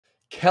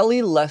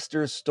Kelly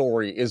Lester's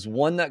story is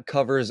one that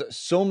covers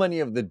so many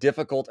of the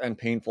difficult and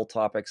painful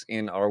topics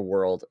in our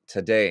world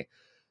today.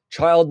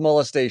 Child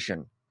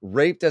molestation,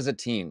 raped as a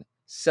teen,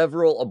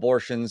 several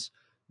abortions,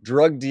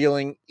 drug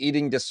dealing,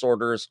 eating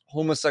disorders,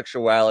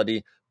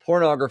 homosexuality,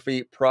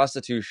 pornography,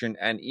 prostitution,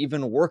 and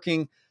even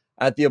working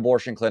at the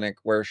abortion clinic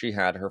where she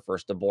had her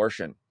first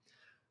abortion.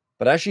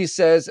 But as she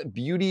says,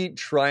 beauty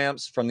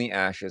triumphs from the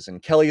ashes,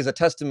 and Kelly is a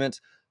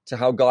testament to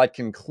how God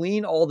can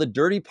clean all the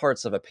dirty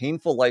parts of a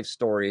painful life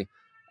story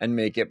and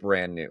make it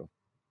brand new.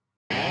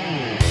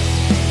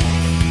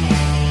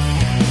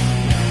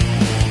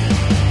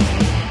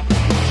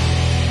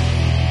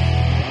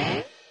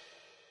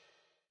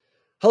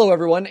 Hello,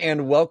 everyone,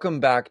 and welcome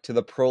back to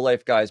the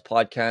Pro-Life Guys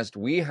podcast.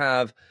 We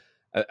have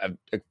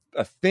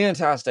a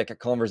fantastic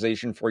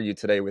conversation for you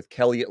today with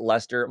Kelly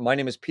Lester. My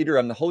name is Peter.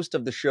 I'm the host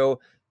of the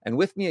show, and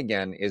with me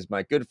again is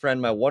my good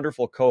friend, my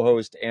wonderful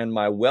co-host, and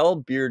my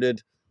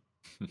well-bearded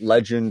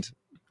legend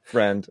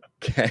friend,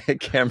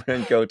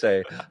 Cameron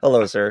Cote.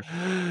 Hello, sir.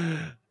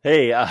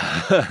 Hey,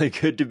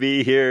 good to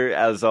be here.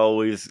 As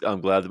always,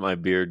 I'm glad that my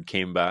beard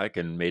came back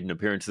and made an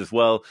appearance as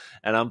well.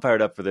 And I'm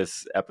fired up for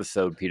this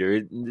episode,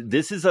 Peter.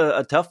 This is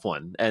a tough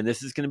one, and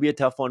this is going to be a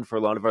tough one for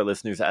a lot of our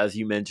listeners. As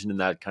you mentioned in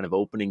that kind of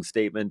opening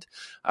statement,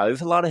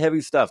 there's a lot of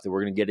heavy stuff that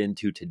we're going to get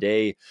into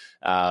today.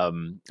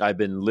 I've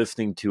been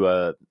listening to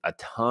a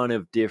ton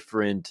of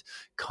different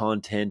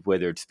content,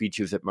 whether it's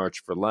speeches at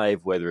March for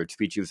Life, whether it's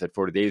speeches at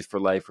 40 Days for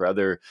Life, or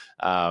other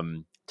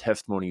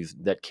testimonies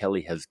that Kelly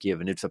has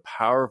given. It's a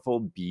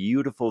powerful,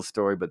 beautiful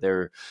story, but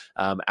there,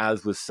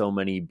 as with so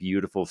many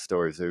beautiful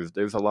stories,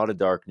 there's a lot of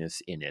darkness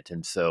in it.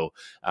 And so,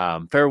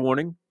 fair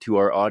warning to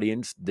our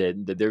audience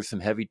that there's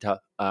some heavy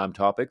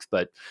topics,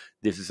 but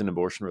this is an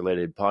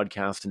abortion-related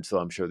podcast, and so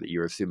I'm sure that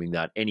you're assuming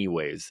that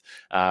anyways.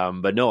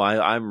 But no,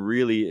 I'm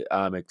really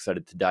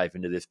excited to dive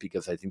into this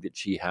because I think that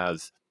she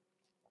has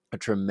a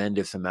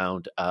tremendous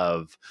amount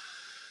of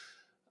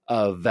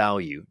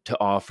value to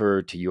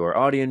offer to your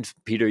audience,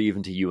 Peter,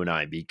 even to you and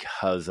I,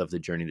 because of the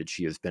journey that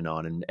she has been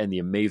on and the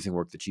amazing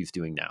work that she's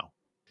doing now.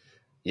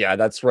 Yeah,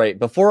 that's right.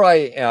 Before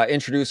I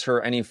introduce her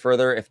any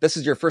further, if this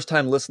is your first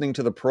time listening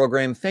to the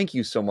program, thank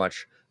you so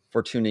much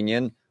for tuning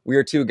in. We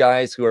are two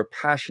guys who are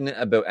passionate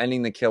about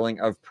ending the killing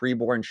of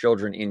preborn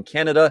children in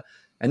Canada,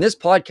 and this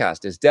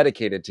podcast is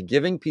dedicated to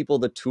giving people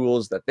the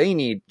tools that they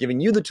need, giving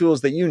you the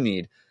tools that you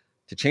need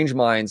to change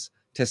minds,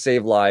 to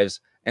save lives,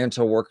 and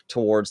to work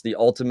towards the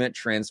ultimate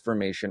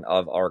transformation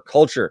of our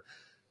culture.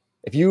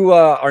 If you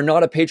are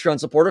not a Patreon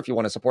supporter, if you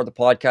want to support the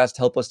podcast,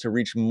 help us to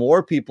reach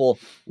more people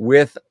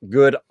with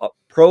good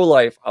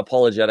pro-life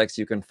apologetics,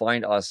 you can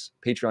find us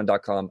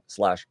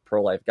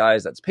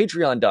patreon.com/prolifeguys. That's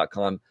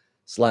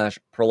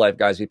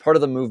patreon.com/prolifeguys. Be part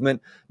of the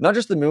movement, not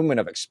just the movement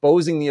of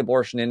exposing the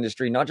abortion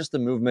industry, not just the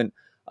movement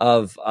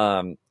of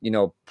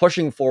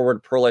pushing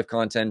forward pro-life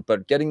content,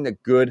 but getting the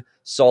good,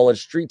 solid,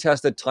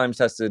 street-tested,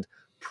 time-tested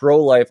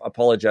pro-life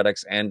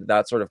apologetics and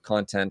that sort of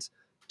content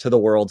to the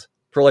world.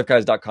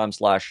 prolifeguys.com/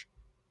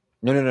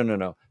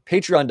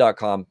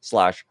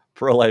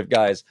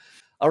 patreon.com/prolifeguys.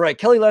 All right,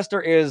 Kelly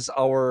Lester is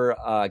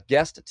our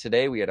guest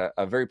today. We had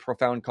a very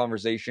profound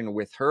conversation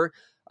with her.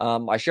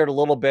 I shared a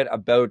little bit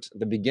about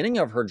the beginning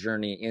of her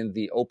journey in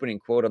the opening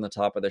quote on the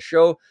top of the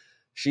show.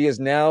 She is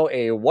now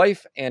a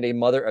wife and a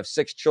mother of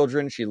 6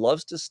 children. She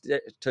loves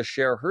to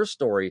share her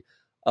story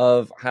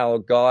of how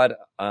God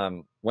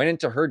went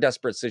into her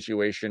desperate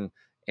situation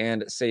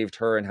and saved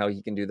her, and how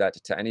he can do that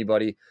to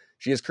anybody.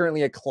 She is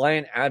currently a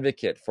client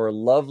advocate for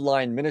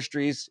LoveLine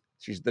Ministries.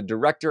 She's the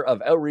director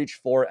of outreach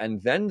for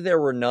And Then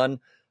There Were None,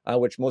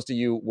 which most of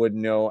you would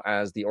know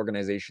as the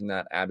organization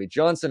that Abby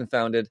Johnson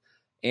founded,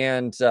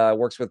 and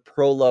works with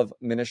Pro-Love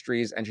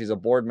Ministries, and she's a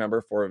board member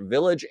for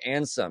Village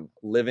Ansanm,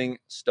 Living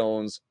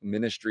Stones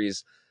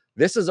Ministries.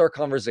 This is our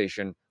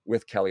conversation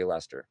with Kelly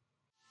Lester.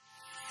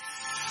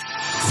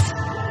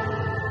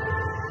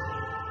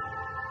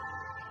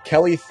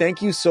 Kelly,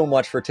 thank you so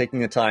much for taking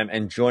the time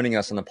and joining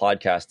us on the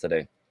podcast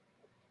today.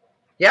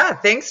 Yeah,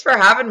 thanks for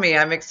having me.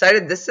 I'm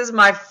excited. This is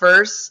my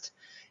first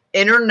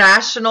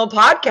international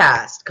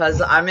podcast because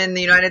I'm in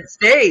the United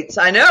States.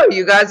 I know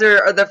you guys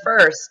are the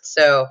first,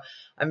 so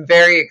I'm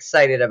very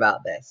excited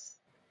about this.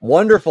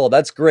 Wonderful.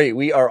 That's great.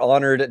 We are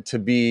honored to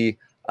be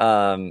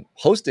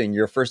hosting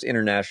your first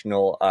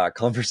international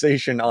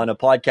conversation on a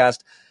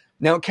podcast.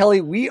 Now, Kelly,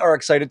 we are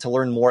excited to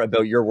learn more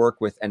about your work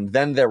with And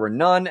Then There Were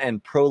None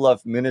and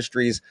Pro-Love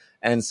Ministries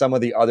and some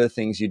of the other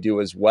things you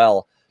do as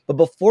well. But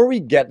before we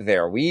get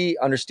there, we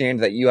understand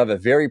that you have a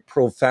very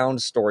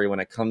profound story when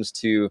it comes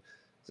to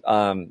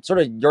sort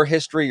of your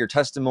history, your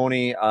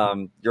testimony,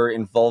 your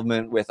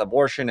involvement with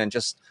abortion, and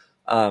just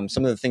some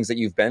of the things that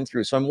you've been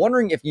through. So I'm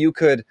wondering if you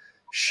could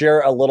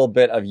share a little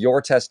bit of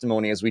your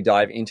testimony as we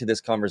dive into this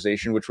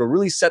conversation, which will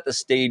really set the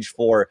stage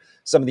for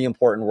some of the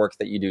important work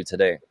that you do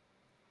today.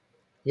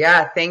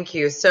 Yeah, thank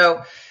you.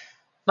 So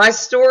My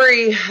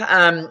story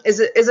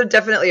is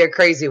definitely a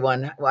crazy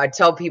one. I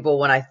tell people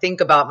when I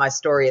think about my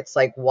story, it's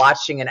like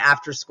watching an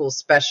after-school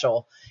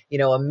special,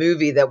 a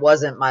movie that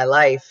wasn't my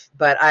life.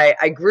 But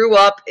I grew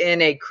up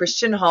in a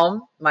Christian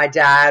home. My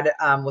dad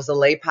was a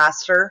lay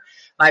pastor.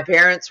 My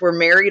parents were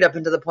married up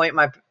until the point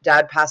my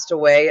dad passed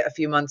away a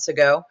few months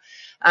ago.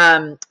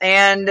 But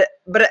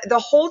the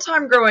whole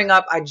time growing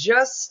up,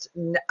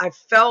 I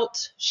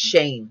felt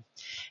shame.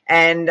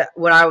 And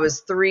when I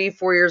was 3,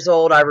 4 years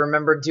old, I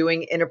remember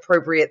doing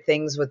inappropriate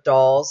things with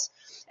dolls,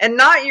 and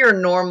not your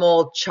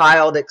normal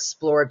child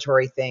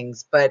exploratory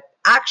things, but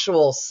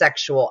actual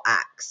sexual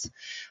acts.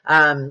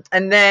 And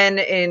then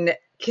in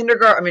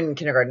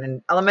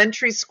in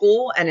elementary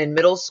school and in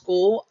middle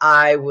school,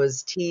 I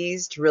was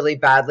teased really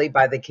badly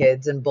by the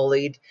kids and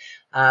bullied.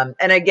 And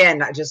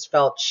again, I just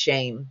felt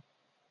shame.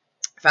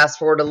 Fast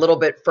forward a little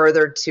bit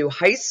further to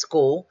high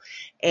school,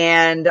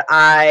 and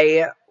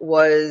I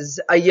was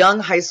a young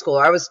high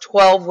schooler. I was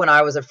 12 when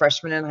I was a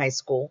freshman in high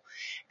school,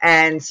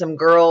 and some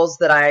girls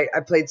that I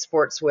played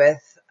sports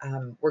with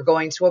were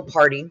going to a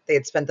party. They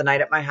had spent the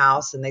night at my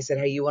house, and they said,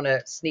 "Hey, you want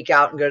to sneak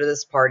out and go to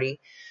this party?"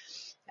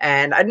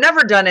 And I'd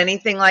never done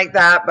anything like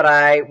that, but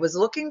I was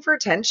looking for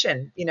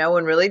attention,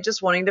 and really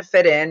just wanting to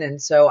fit in. And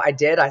so I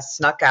did. I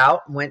snuck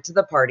out and went to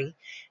the party,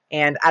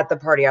 and at the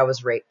party I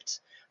was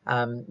raped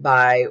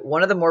by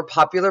one of the more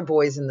popular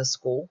boys in the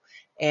school.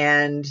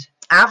 And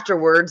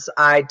afterwards,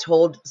 I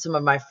told some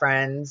of my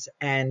friends,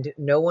 and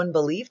no one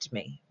believed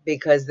me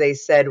because they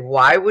said,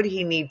 "Why would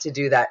he need to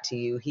do that to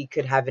you? He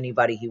could have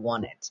anybody he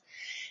wanted."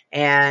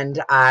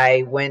 And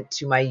I went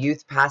to my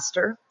youth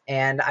pastor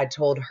and I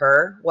told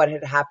her what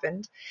had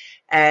happened.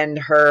 And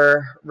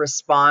her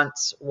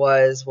response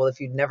was, "Well,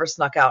 if you'd never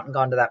snuck out and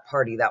gone to that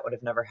party, that would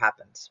have never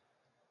happened."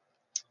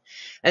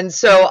 And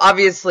so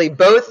obviously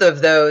both of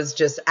those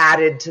just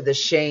added to the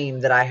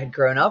shame that I had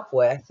grown up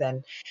with.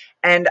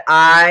 And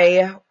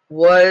I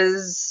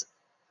was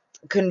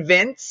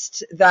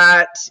convinced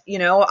that,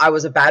 I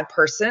was a bad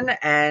person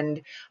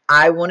and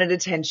I wanted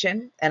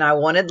attention and I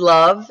wanted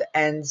love.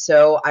 And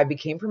so I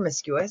became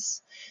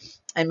promiscuous.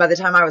 And by the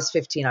time I was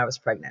 15, I was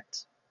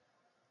pregnant.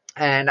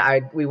 And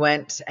we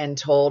went and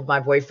told my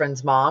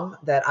boyfriend's mom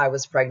that I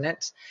was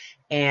pregnant.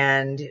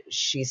 And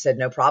she said,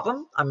 "No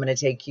problem. I'm going to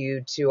take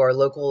you to our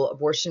local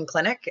abortion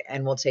clinic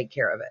and we'll take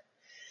care of it."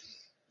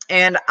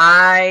 And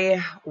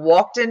I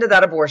walked into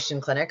that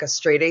abortion clinic, a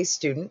straight A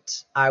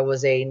student. I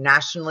was a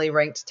nationally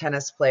ranked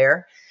tennis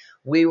player.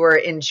 We were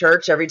in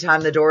church every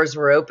time the doors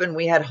were open.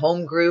 We had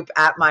home group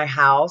at my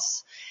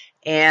house.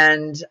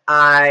 And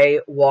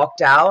I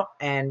walked out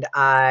and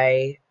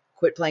I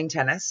quit playing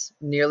tennis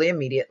nearly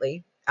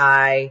immediately.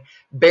 I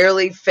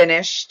barely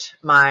finished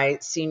my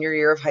senior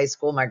year of high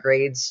school. My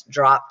grades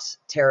dropped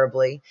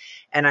terribly,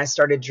 and I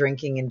started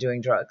drinking and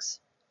doing drugs.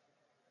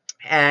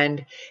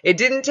 And it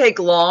didn't take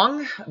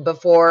long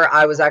before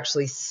I was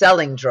actually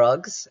selling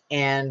drugs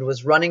and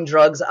was running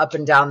drugs up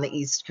and down the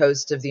East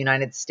Coast of the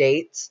United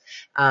States,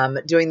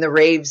 doing the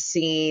rave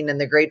scene and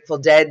the Grateful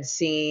Dead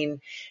scene.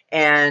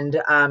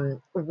 And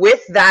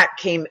with that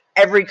came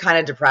every kind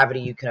of depravity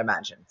you can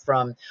imagine,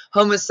 from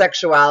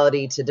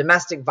homosexuality to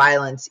domestic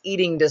violence,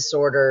 eating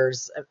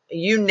disorders,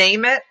 you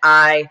name it.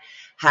 I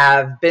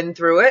have been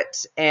through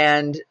it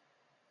and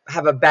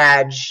have a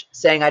badge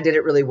saying I did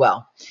it really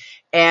well.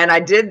 And I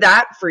did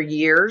that for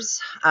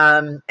years.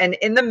 And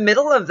in the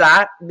middle of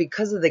that,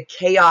 because of the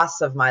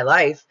chaos of my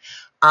life,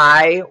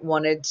 I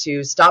wanted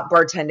to stop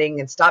bartending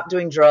and stop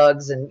doing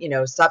drugs and,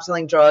 stop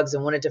selling drugs,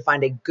 and wanted to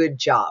find a good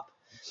job.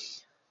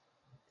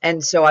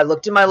 And so I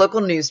looked in my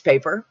local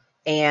newspaper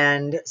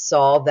and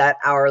saw that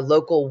our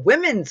local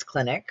women's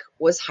clinic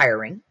was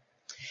hiring.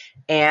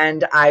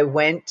 And I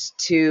went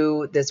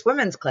to this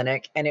women's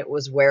clinic, and it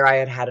was where I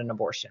had had an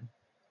abortion.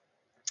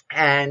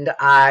 And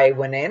I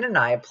went in and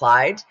I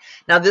applied.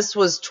 Now, this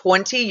was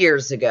 20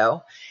 years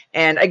ago.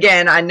 And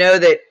again, I know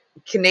that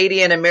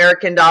Canadian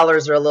American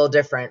dollars are a little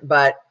different,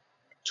 but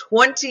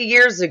 20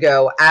 years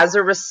ago, as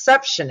a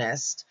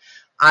receptionist,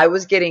 I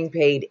was getting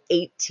paid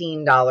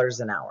 $18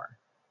 an hour.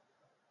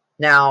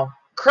 Now,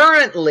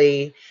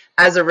 currently,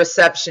 as a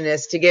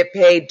receptionist, to get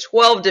paid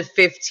 $12 to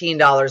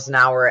 $15 an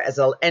hour as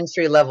an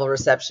entry-level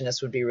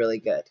receptionist would be really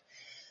good.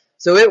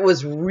 So it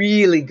was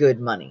really good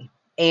money.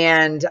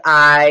 And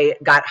I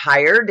got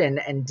hired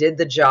and did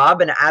the job.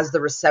 And as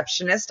the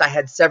receptionist, I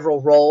had several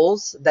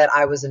roles that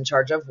I was in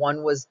charge of.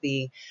 One was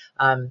the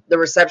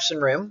reception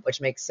room, which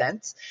makes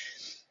sense.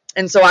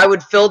 And so I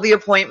would fill the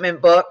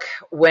appointment book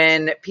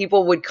when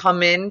people would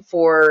come in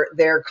for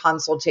their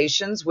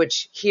consultations,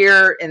 which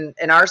here in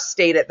our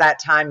state at that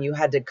time, you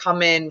had to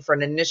come in for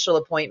an initial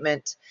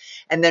appointment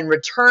and then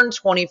return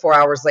 24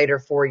 hours later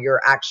for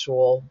your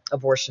actual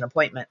abortion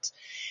appointment.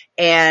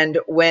 And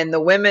when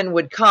the women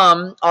would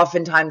come,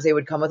 oftentimes they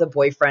would come with a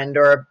boyfriend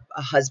or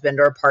a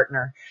husband or a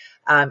partner,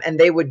 and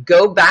they would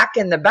go back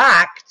in the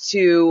back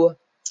to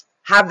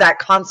have that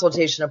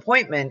consultation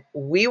appointment.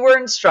 We were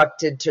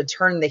instructed to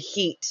turn the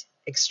heat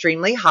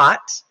extremely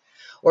hot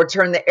or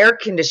turn the air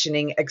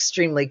conditioning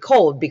extremely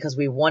cold because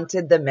we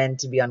wanted the men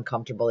to be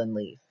uncomfortable and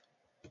leave.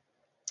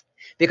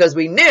 because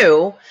we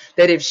knew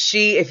that if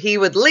he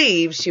would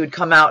leave, she would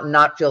come out and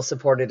not feel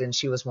supported, and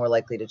she was more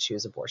likely to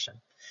choose abortion.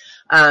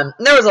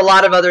 There was a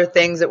lot of other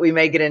things that we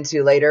may get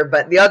into later,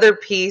 but the other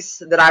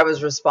piece that I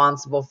was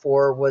responsible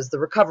for was the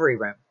recovery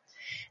room.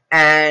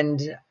 And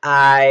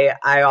I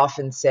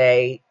often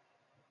say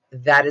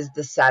that is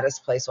the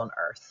saddest place on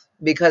earth,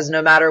 because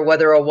no matter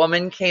whether a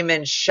woman came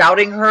in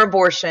shouting her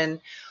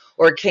abortion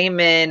or came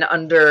in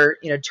under,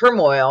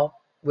 turmoil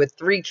with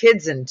 3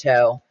 kids in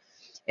tow,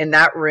 in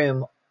that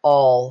room,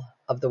 all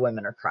of the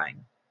women are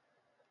crying.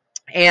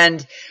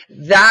 And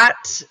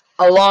that,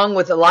 along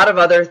with a lot of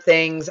other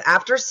things,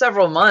 after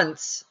several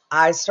months,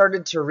 I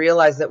started to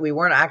realize that we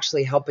weren't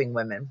actually helping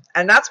women.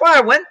 And that's why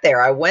I went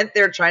there. I went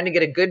there trying to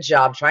get a good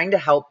job, trying to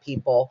help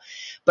people.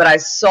 But I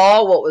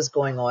saw what was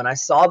going on. I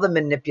saw the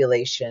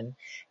manipulation.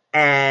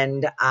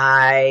 And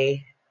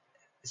I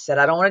said,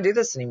 I don't want to do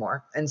this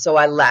anymore. And so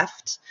I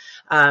left.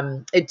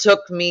 It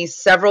took me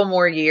several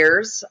more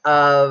years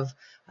of,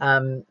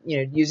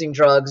 using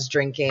drugs,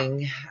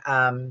 drinking,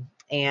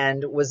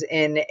 and was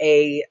in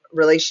a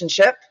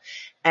relationship.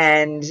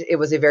 And it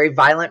was a very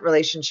violent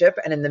relationship.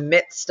 And in the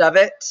midst of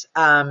it,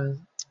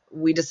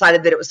 we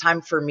decided that it was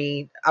time for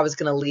me. I was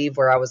going to leave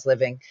where I was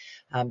living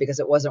because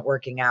it wasn't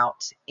working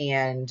out.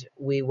 And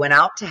we went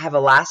out to have a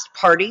last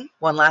party,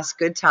 one last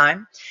good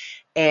time.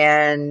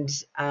 And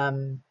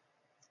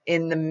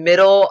in the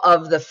middle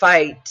of the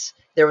fight,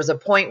 there was a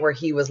point where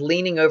he was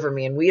leaning over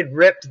me, and we had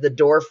ripped the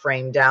door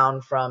frame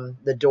down from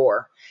the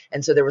door.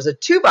 And so there was a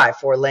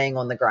 2x4 laying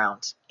on the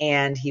ground,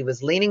 and he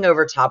was leaning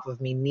over top of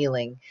me,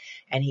 kneeling,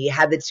 and he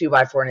had the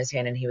 2x4 in his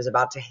hand, and he was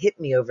about to hit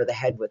me over the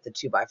head with the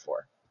 2x4.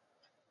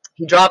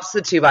 He drops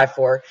the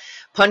 2x4,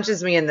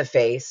 punches me in the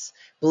face,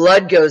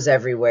 blood goes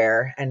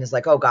everywhere, and is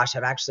like, oh gosh,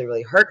 I've actually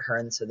really hurt her.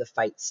 And so the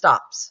fight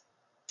stops.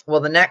 Well,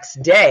 the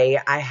next day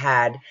I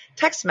had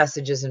text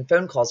messages and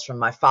phone calls from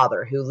my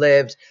father, who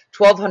lived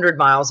 1,200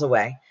 miles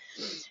away.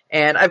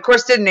 And I, of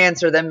course, didn't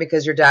answer them,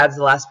 because your dad's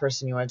the last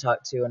person you want to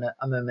talk to in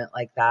a moment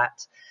like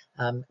that.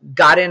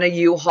 Got in a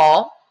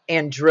U-Haul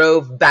and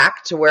drove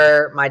back to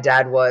where my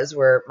dad was,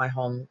 where my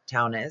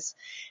hometown is.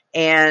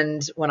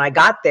 And when I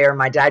got there,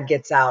 my dad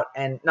gets out,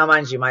 and now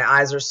mind you, my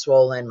eyes are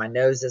swollen, my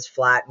nose is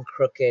flat and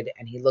crooked,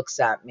 and he looks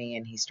at me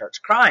and he starts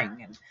crying.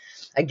 And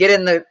I get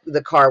in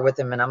the car with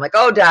him, and I'm like,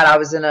 oh, Dad, I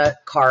was in a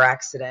car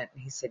accident.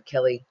 And he said,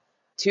 Kelly,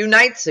 2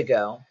 nights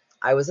ago,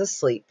 I was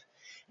asleep,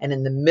 and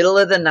in the middle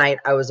of the night,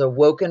 I was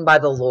awoken by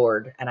the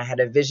Lord, and I had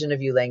a vision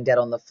of you laying dead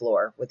on the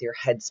floor with your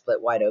head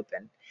split wide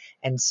open.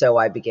 And so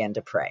I began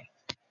to pray.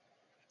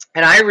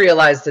 And I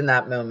realized in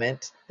that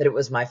moment that it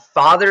was my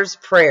father's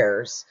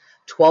prayers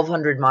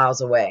 1,200 miles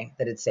away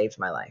that had saved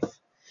my life.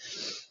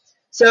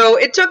 So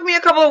it took me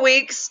a couple of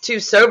weeks to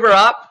sober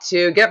up,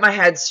 to get my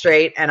head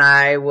straight. And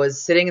I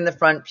was sitting in the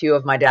front pew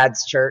of my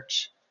dad's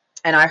church,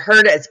 and I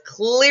heard as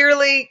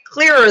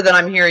clearer than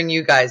I'm hearing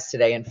you guys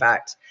today. In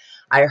fact,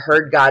 I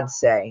heard God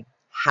say,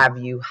 have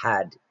you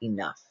had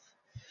enough?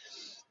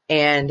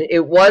 And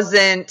it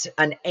wasn't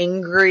an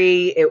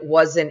angry, it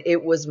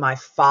was my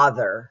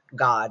Father,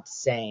 God,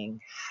 saying,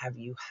 have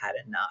you had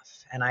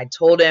enough? And I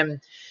told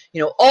him,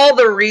 all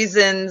the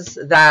reasons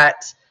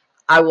that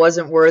I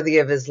wasn't worthy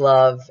of his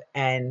love.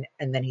 And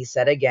then he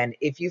said again,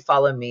 if you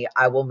follow me,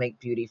 I will make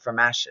beauty from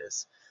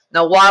ashes.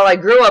 Now, while I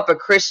grew up a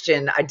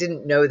Christian, I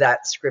didn't know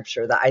that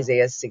scripture, the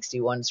Isaiah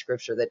 61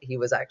 scripture, that he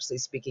was actually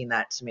speaking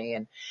that to me.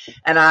 And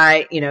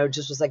I,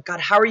 just was like, God,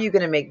 how are you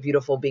going to make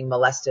beautiful being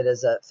molested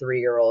as a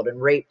 3-year-old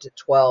and raped at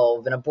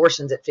 12 and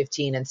abortions at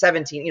 15 and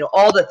 17,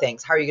 all the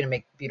things. How are you going to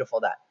make beautiful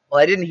that? Well,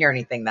 I didn't hear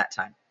anything that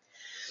time.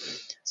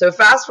 So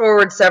fast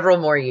forward several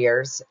more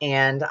years,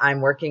 and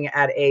I'm working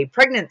at a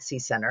pregnancy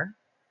center,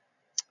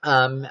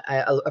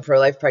 a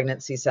pro-life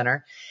pregnancy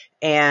center.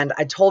 And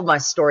I told my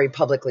story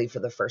publicly for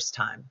the first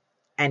time.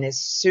 And as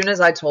soon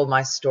as I told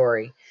my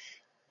story,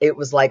 it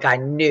was like I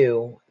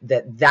knew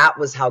that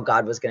was how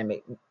God was going to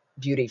make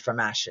beauty from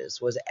ashes,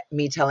 was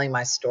me telling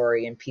my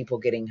story and people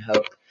getting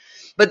hope.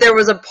 But there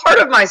was a part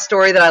of my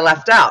story that I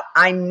left out.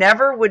 I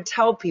never would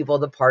tell people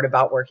the part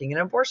about working in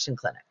an abortion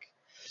clinic,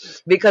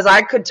 because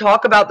I could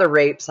talk about the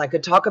rapes, I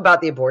could talk about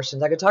the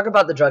abortions, I could talk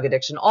about the drug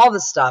addiction, all the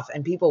stuff,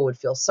 and people would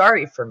feel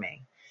sorry for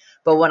me.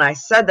 But when I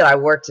said that I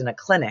worked in a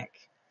clinic,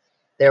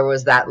 there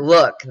was that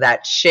look,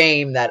 that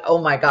shame, that, oh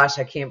my gosh,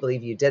 I can't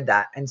believe you did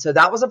that. And so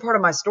that was a part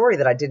of my story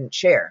that I didn't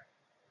share.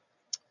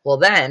 Well,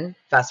 then,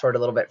 fast forward a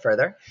little bit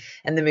further,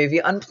 and the movie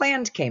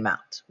Unplanned came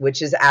out,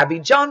 which is Abby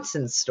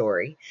Johnson's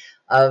story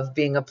of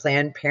being a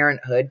Planned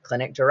Parenthood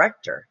clinic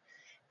director.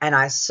 And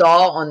I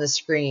saw on the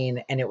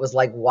screen, and it was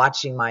like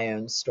watching my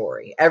own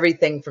story.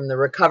 Everything from the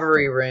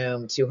recovery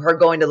room to her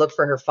going to look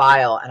for her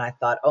file. And I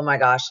thought, oh my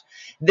gosh,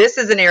 this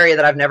is an area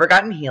that I've never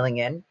gotten healing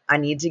in. I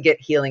need to get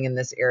healing in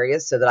this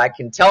area so that I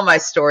can tell my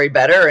story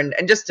better and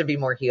just to be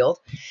more healed.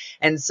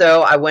 And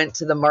so I went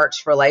to the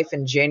March for Life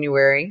in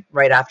January,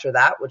 right after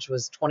that, which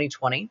was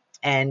 2020,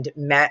 and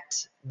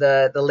met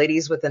the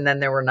ladies with And Then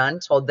There Were None,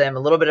 told them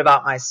a little bit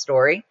about my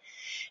story.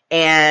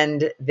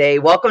 And they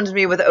welcomed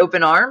me with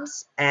open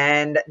arms.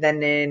 And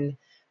then in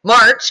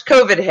March,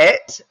 COVID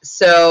hit.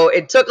 So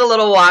it took a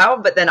little while,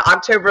 but then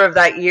October of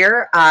that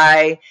year,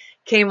 I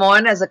came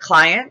on as a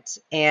client.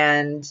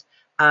 And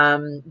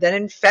then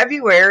in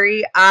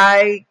February,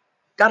 I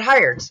got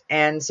hired.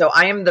 And so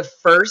I am the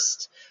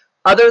first,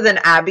 other than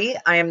Abby,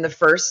 I am the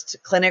first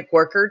clinic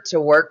worker to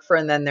work for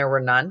And Then There Were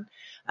None.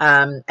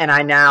 And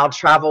I now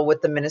travel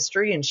with the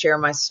ministry and share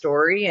my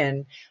story.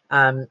 And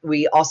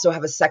we also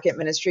have a second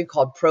ministry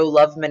called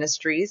Love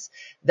Ministries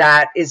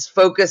that is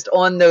focused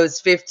on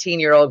those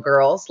 15-year-old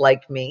girls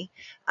like me,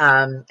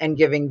 and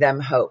giving them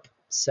hope.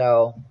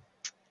 So,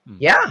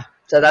 yeah,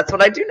 so that's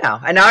what I do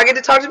now. And now I get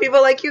to talk to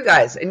people like you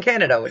guys in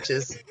Canada, which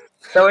is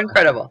so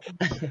incredible.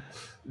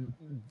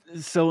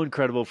 So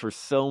incredible for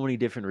so many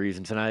different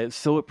reasons. And I'm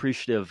so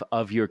appreciative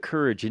of your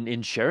courage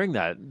in sharing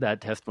that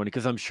testimony,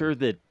 because I'm sure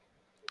that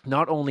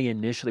not only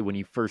initially when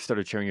you first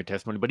started sharing your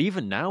testimony, but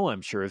even now,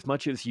 I'm sure, as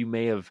much as you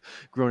may have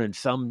grown in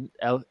some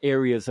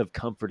areas of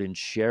comfort in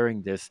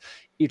sharing this,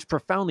 it's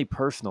profoundly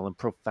personal and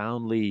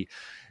profoundly,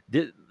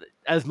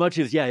 as much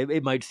as,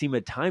 it might seem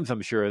at times,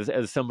 I'm sure,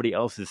 as somebody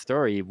else's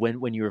story,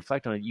 when you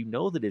reflect on it, you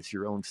know that it's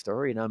your own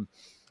story. And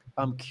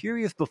I'm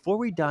curious, before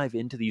we dive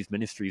into these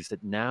ministries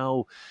that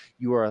now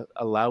you are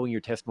allowing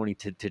your testimony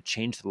to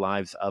change the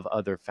lives of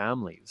other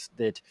families,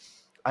 that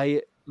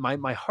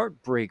my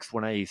heart breaks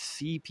when I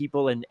see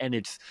people, and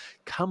it's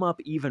come up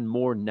even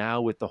more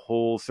now with the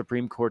whole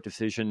Supreme Court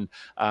decision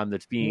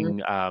that's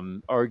being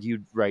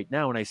argued right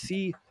now. And I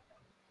see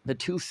the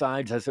two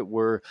sides, as it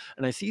were,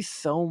 and I see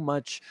so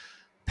much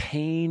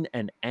pain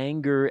and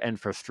anger and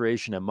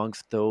frustration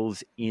amongst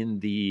those in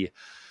the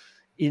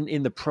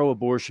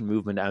pro-abortion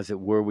movement, as it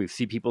were. We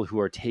see people who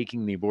are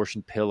taking the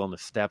abortion pill on the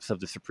steps of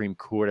the Supreme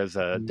Court as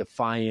a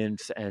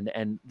defiance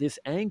and this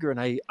anger.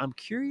 And I'm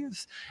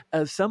curious,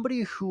 as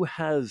somebody who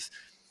has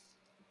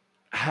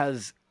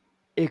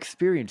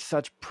experienced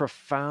such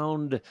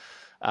profound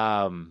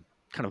kind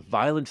of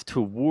violence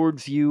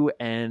towards you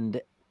and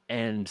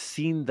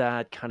seen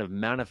that kind of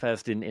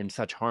manifest in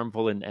such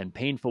harmful and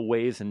painful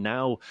ways, and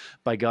now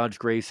by God's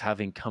grace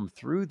having come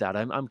through that,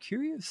 I'm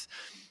curious,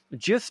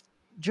 just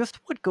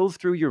what goes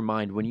through your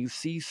mind when you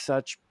see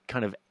such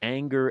kind of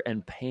anger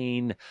and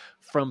pain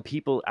from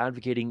people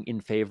advocating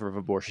in favor of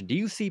abortion? Do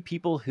you see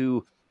people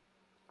who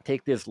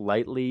take this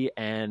lightly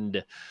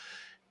and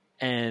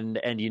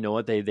you know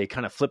what, they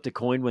kind of flipped a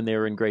coin when they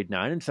were in grade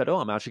 9 and said, oh,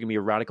 I'm actually gonna be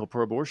a radical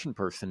pro-abortion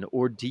person?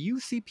 Or do you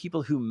see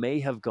people who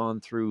may have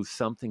gone through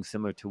something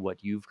similar to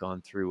what you've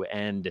gone through,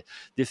 and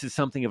this is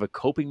something of a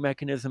coping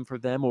mechanism for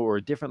them, or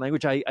a different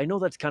language? I know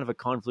that's kind of a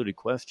convoluted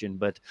question,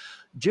 but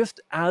just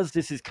as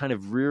this is kind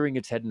of rearing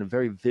its head in a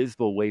very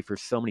visible way for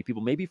so many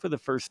people, maybe for the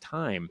first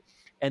time,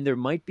 and there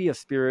might be a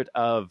spirit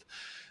of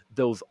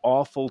those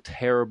awful,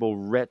 terrible,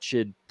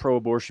 wretched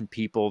pro-abortion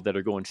people that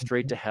are going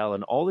straight to hell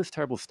and all this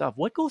terrible stuff.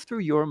 What goes through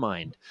your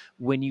mind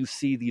when you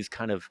see these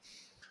kind of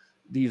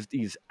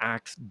these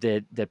acts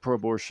that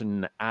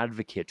pro-abortion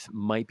advocates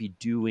might be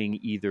doing,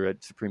 either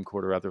at Supreme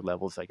Court or other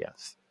levels, I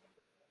guess?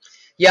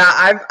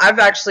 Yeah, I've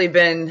actually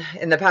been,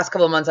 in the past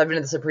couple of months, I've been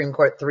to the Supreme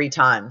Court 3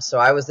 times. So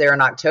I was there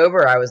in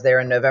October, I was there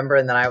in November,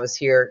 and then I was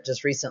here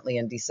just recently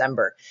in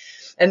December.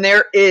 And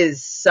there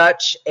is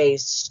such a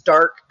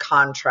stark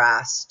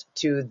contrast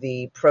to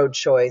the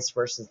pro-choice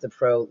versus the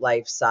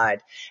pro-life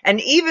side.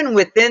 And even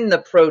within the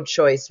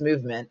pro-choice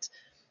movement,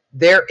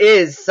 there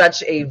is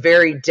such a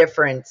very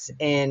difference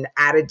in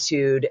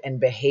attitude and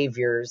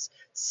behaviors.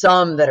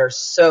 Some that are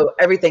so,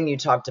 everything you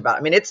talked about.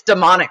 I mean, it's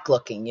demonic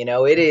looking,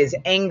 it is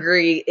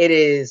angry. It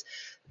is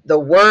the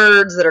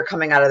words that are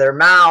coming out of their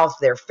mouth,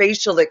 their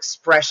facial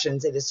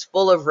expressions. It is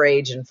full of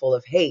rage and full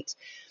of hate.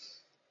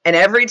 And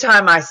every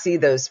time I see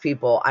those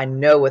people, I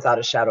know without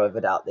a shadow of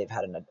a doubt they've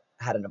had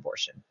an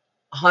abortion.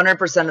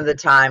 100% of the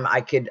time,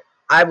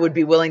 I would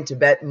be willing to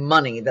bet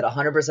money that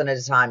 100% of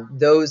the time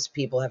those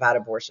people have had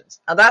abortions.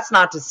 Now, that's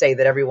not to say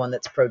that everyone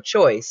that's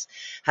pro-choice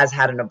has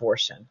had an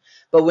abortion.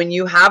 But when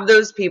you have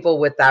those people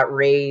with that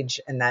rage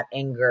and that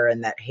anger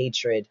and that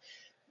hatred,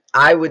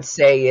 I would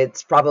say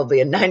it's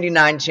probably a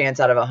 99 chance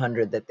out of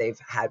 100 that they've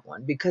had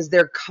one, because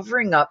they're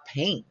covering up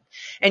pain.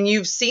 And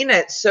you've seen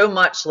it so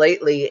much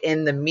lately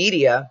in the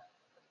media,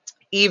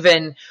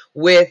 even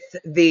with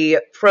the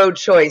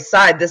pro-choice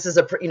side. This is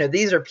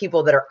these are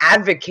people that are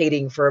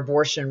advocating for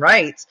abortion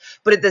rights,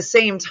 but at the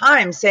same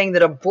time saying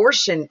that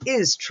abortion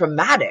is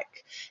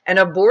traumatic, and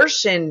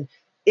abortion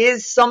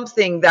is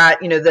something that,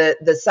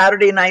 the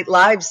Saturday Night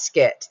Live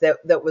skit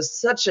that was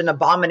such an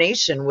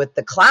abomination with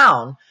the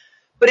clown.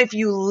 But if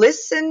you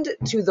listened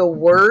to the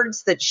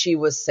words that she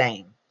was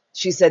saying,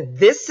 she said,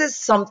 this is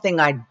something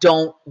I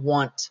don't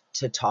want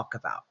to talk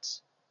about,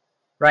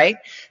 right?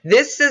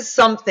 This is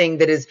something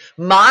that is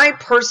my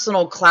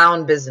personal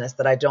clown business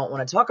that I don't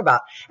want to talk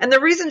about. And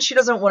the reason she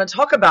doesn't want to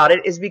talk about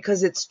it is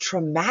because it's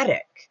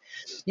traumatic.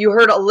 You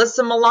heard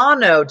Alyssa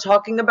Milano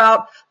talking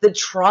about the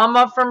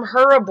trauma from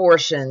her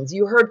abortions.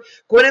 You heard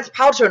Gwyneth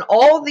Paltrow and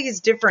all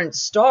these different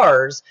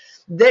stars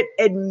that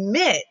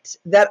admit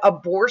that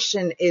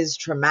abortion is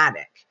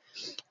traumatic.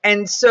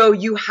 And so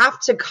you have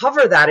to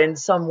cover that in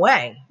some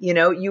way.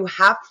 You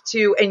have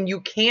to, and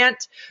you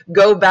can't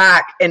go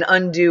back and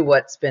undo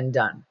what's been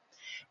done.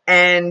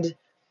 And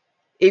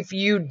if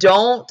you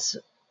don't,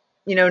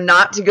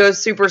 not to go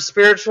super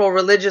spiritual,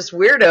 religious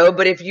weirdo,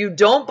 but if you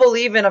don't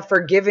believe in a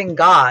forgiving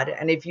God,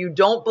 and if you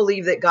don't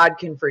believe that God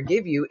can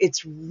forgive you,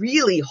 it's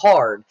really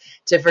hard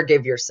to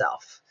forgive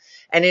yourself.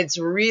 And it's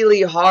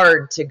really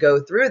hard to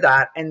go through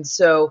that. And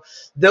so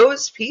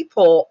those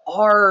people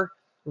are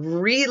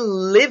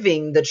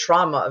reliving the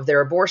trauma of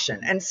their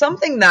abortion. And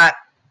something that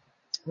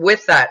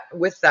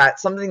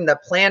something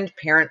that Planned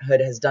Parenthood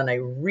has done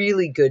a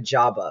really good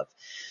job of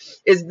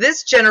is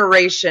this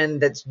generation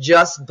that's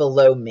just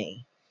below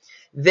me.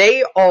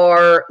 They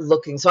are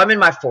looking, so I'm in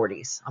my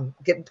 40s. I'm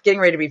getting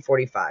ready to be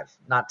 45.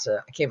 I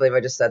can't believe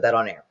I just said that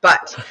on air,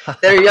 but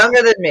they're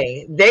younger than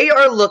me. They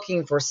are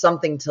looking for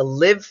something to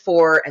live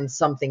for and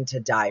something to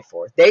die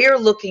for. They are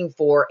looking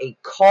for a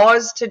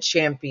cause to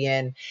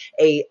champion,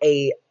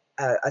 a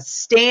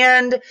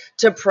stand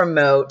to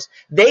promote.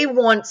 They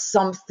want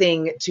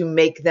something to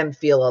make them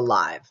feel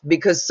alive,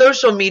 because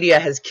social media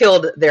has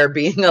killed their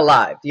being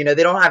alive. They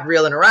don't have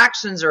real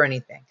interactions or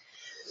anything.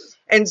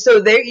 And so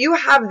there you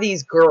have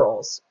these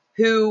girls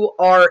who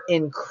are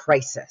in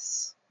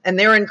crisis, and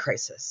they're in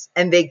crisis,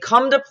 and they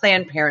come to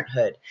Planned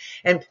Parenthood,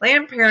 and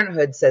Planned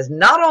Parenthood says,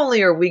 not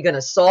only are we going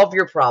to solve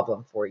your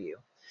problem for you,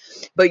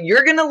 but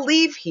you're going to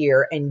leave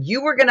here and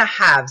you are going to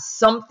have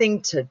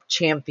something to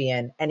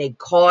champion and a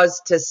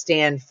cause to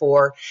stand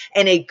for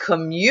and a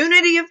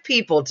community of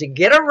people to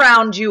get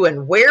around you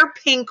and wear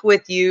pink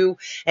with you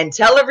and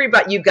tell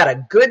everybody you've got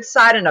a good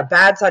side and a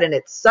bad side. And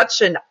it's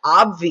such an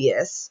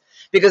obvious,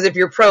 because if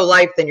you're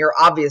pro-life, then you're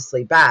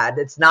obviously bad.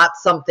 It's not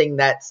something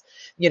that's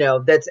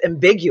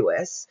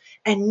ambiguous.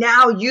 And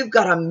now you've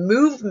got a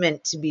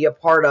movement to be a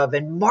part of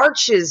and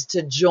marches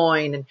to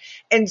join.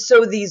 And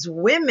so these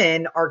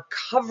women are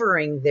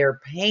covering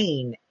their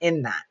pain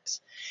in that.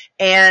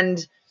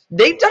 And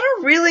they've done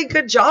a really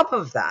good job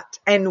of that.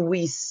 And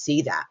we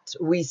see that.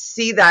 We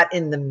see that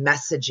in the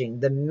messaging.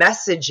 The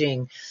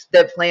messaging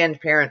that Planned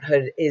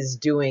Parenthood is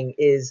doing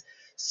is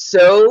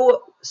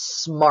so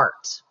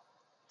smart.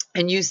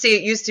 And you see,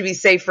 it used to be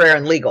safe, rare,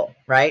 and legal,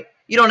 right?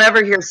 You don't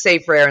ever hear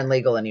safe, rare, and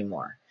legal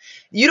anymore.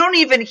 You don't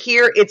even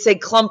hear it's a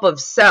clump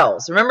of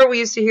cells. Remember we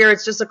used to hear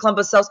it's just a clump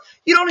of cells?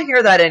 You don't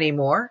hear that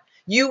anymore.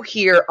 You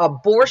hear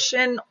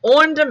abortion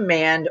on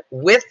demand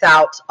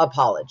without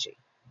apology.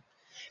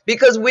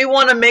 Because we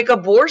want to make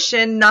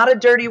abortion not a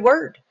dirty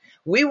word.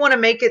 We want to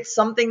make it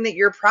something that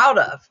you're proud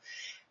of.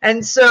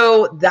 And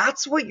so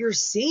that's what you're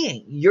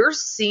seeing. You're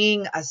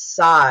seeing a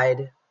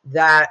side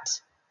that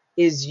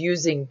is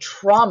using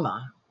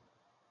trauma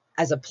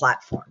as a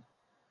platform.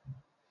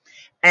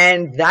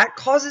 And that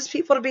causes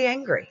people to be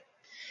angry.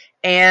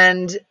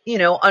 And,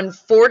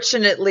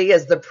 unfortunately,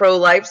 as the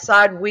pro-life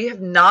side, we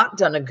have not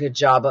done a good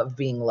job of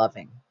being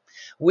loving.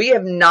 We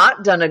have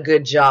not done a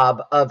good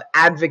job of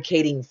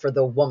advocating for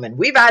the woman.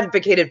 We've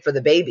advocated for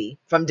the baby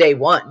from day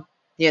one,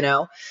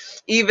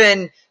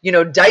 even,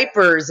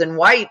 diapers and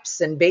wipes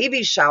and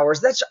baby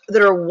showers that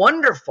are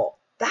wonderful.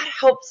 That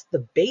helps the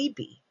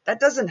baby. That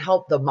doesn't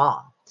help the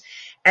mom.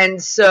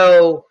 And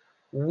so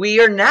we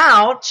are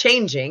now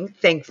changing,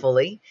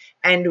 thankfully,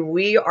 and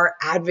we are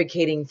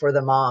advocating for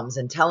the moms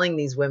and telling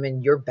these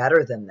women, you're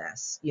better than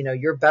this.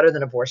 You're better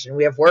than abortion.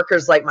 We have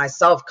workers like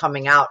myself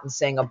coming out and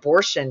saying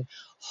abortion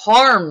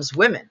harms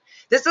women.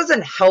 This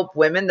doesn't help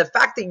women. The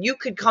fact that you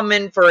could come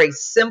in for a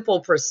simple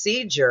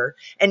procedure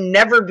and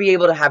never be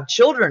able to have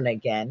children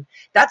again,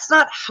 that's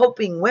not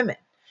helping women.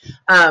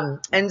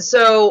 And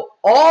so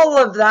all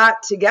of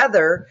that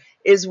together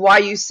is why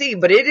you see,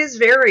 but it is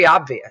very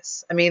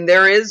obvious. I mean,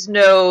 there is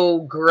no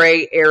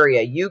gray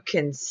area. You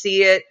can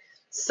see it,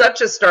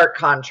 such a stark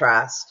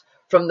contrast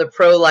from the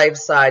pro-life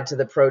side to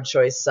the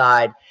pro-choice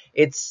side.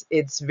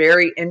 It's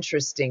very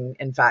interesting,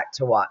 in fact,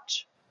 to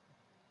watch.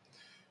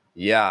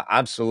 Yeah,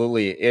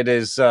 absolutely. It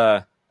is.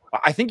 I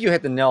think you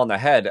hit the nail on the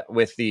head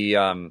with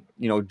the,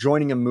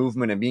 joining a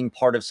movement and being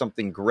part of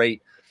something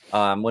great.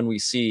 When we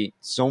see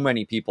so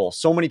many people,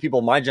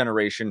 my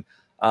generation,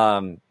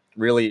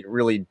 really,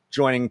 really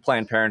joining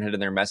Planned Parenthood in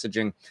their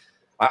messaging.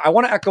 I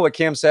want to echo what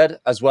Cam said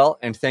as well,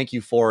 and thank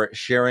you for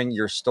sharing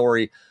your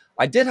story.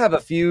 I did have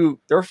there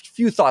were a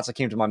few thoughts that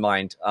came to my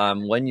mind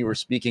when you were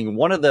speaking.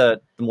 One of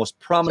the most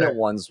prominent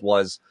ones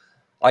was,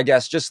 I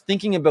guess, just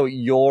thinking about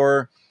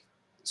your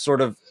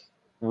sort of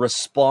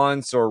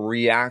response or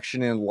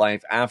reaction in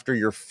life after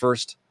your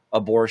first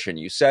abortion.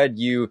 You said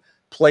you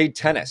played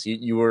tennis.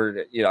 You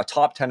were a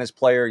top tennis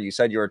player. You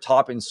said you were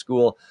top in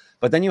school,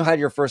 but then you had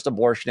your first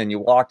abortion and you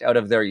walked out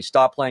of there. You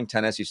stopped playing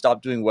tennis. You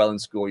stopped doing well in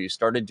school. You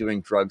started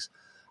doing drugs.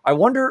 I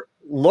wonder,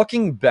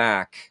 looking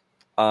back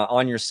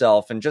on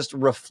yourself and just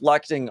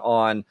reflecting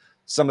on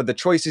some of the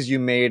choices you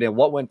made and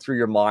what went through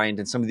your mind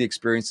and some of the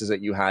experiences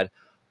that you had,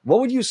 what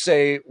would you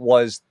say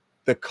was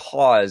the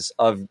cause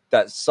of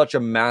that such a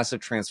massive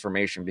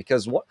transformation?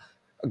 Because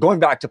going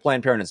back to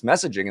Planned Parenthood's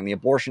messaging and the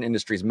abortion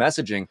industry's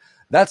messaging,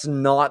 that's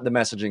not the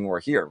messaging we're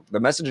hearing. The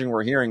messaging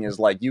we're hearing is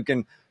like, you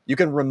can you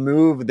can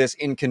remove this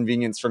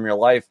inconvenience from your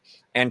life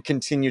and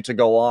continue to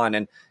go on.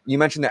 And you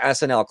mentioned the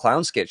SNL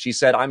clown skit. She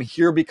said, I'm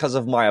here because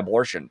of my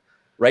abortion,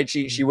 right?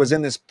 She was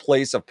in this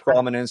place of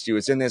prominence. She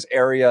was in this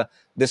area,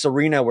 this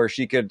arena where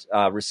she could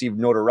receive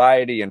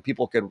notoriety and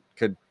people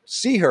could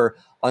see her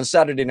on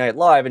Saturday Night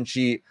Live. And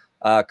she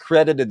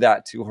credited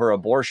that to her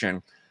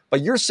abortion.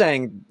 But you're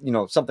saying,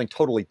 something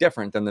totally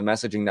different than the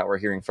messaging that we're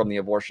hearing from the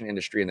abortion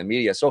industry and the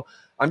media. So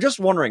I'm just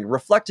wondering,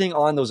 reflecting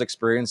on those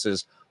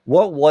experiences,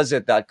 what was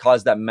it that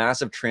caused that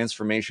massive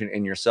transformation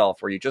in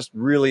yourself where you just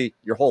really,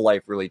 your whole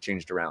life really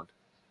changed around?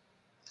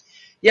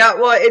 Yeah,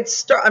 well,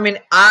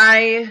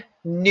 I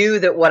knew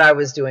that what I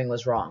was doing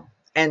was wrong.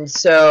 And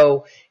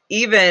so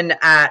even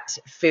at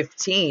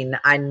 15,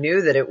 I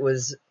knew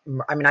that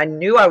I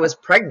knew I was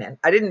pregnant.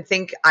 I didn't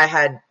think I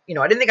had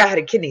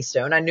a kidney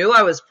stone. I knew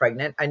I was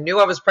pregnant. I knew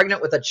I was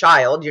pregnant with a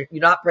child. You're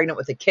not pregnant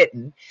with a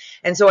kitten.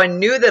 And so I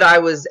knew that I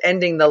was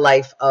ending the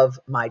life of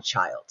my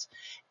child.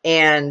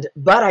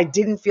 But I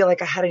didn't feel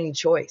like I had any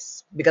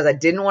choice because I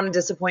didn't want to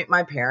disappoint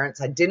my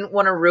parents. I didn't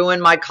want to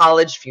ruin my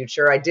college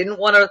future. I didn't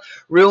want to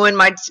ruin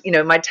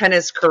my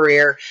tennis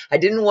career. I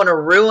didn't want to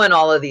ruin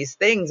all of these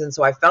things. And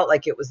so I felt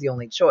like it was the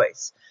only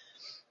choice.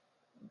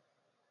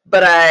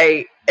 But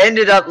I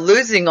ended up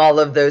losing all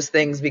of those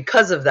things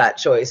because of that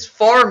choice,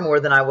 far more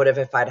than I would have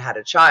if I'd had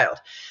a child.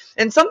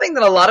 And something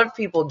that a lot of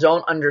people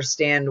don't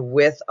understand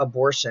with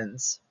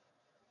abortions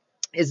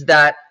is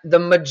that the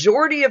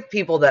majority of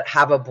people that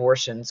have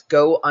abortions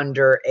go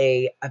under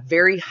a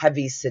very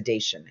heavy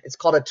sedation. It's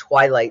called a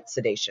twilight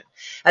sedation.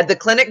 At the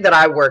clinic that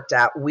I worked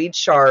at, we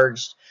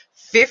charged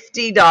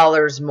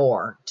 $50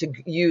 more to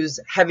use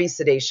heavy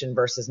sedation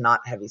versus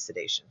not heavy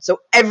sedation.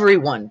 So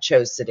everyone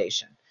chose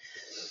sedation.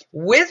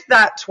 With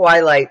that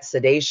twilight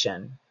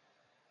sedation,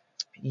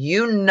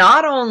 you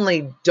not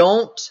only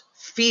don't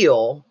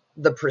feel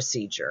the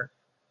procedure,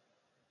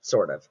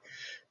 sort of,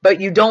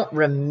 but you don't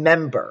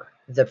remember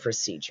the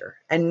procedure.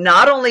 And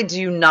not only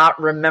do you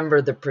not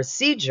remember the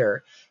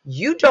procedure,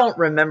 you don't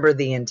remember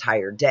the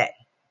entire day.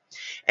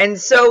 And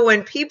so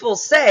when people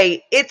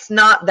say it's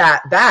not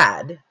that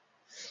bad,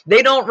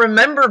 they don't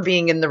remember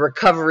being in the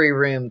recovery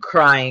room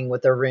crying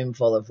with a room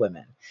full of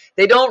women.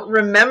 They don't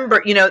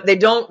remember,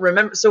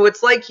 So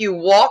it's like you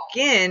walk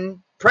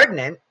in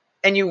pregnant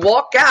and you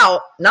walk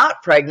out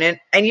not pregnant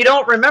and you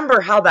don't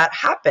remember how that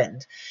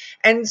happened.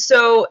 And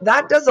so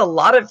that does a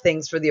lot of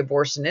things for the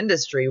abortion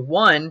industry.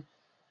 One,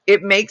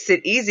 it makes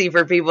it easy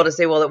for people to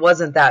say, well, it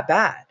wasn't that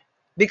bad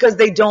because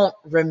they don't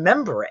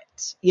remember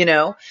it.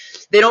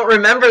 They don't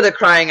remember the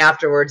crying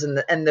afterwards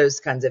and those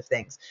kinds of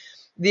things.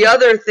 The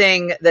other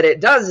thing that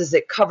it does is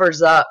it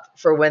covers up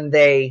for when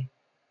they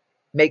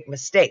make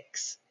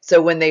mistakes.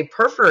 So when they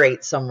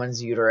perforate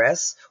someone's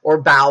uterus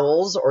or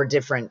bowels or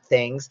different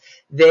things,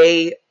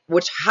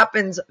 which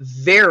happens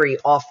very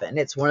often.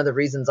 It's one of the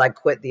reasons I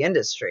quit the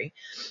industry.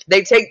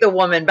 They take the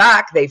woman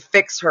back, they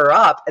fix her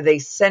up, they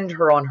send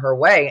her on her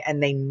way,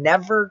 and they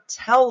never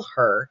tell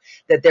her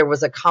that there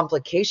was a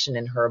complication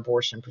in her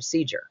abortion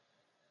procedure.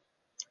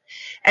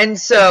 And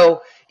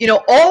so,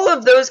 all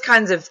of those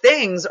kinds of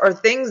things are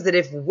things that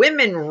if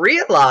women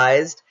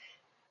realized,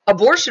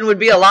 abortion would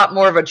be a lot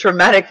more of a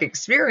traumatic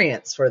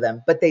experience for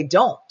them, but they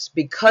don't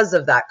because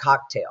of that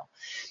cocktail.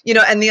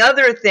 And the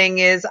other thing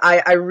is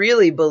I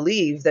really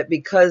believe that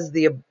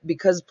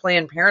because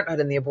Planned Parenthood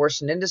and the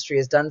abortion industry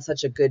has done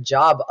such a good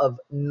job of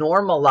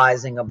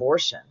normalizing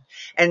abortion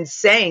and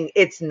saying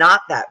it's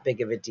not that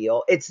big of a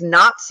deal. It's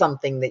not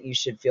something that you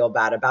should feel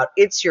bad about.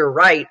 It's your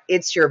right.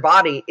 It's your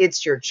body.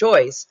 It's your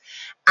choice.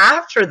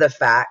 After the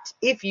fact,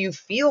 if you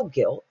feel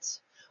guilt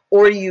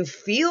or you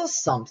feel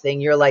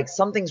something, you're like,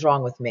 something's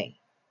wrong with me.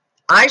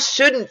 I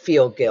shouldn't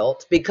feel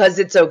guilt because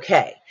it's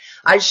okay.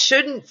 I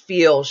shouldn't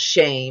feel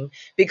shame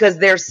because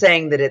they're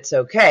saying that it's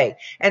okay.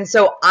 And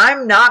so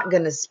I'm not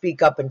going to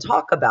speak up and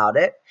talk about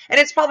it. And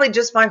it's probably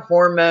just my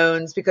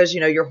hormones because,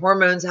 your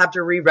hormones have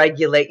to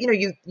re-regulate.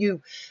 You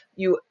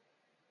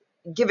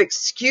give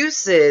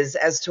excuses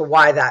as to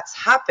why that's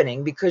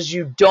happening because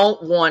you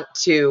don't want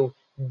to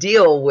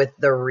deal with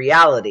the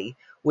reality,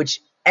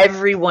 which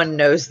everyone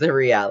knows the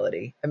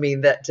reality. I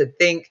mean, that to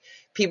think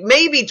people,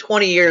 maybe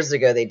 20 years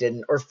ago they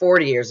didn't, or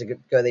 40 years ago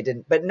they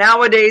didn't, but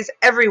nowadays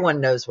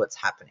everyone knows what's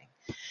happening.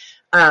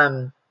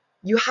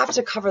 You have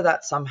to cover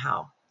that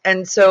somehow.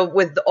 And so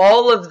with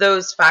all of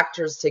those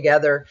factors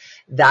together,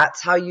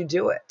 that's how you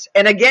do it.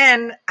 And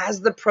again,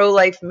 as the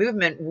pro-life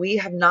movement, we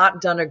have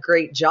not done a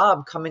great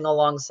job coming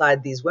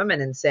alongside these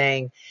women and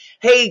saying,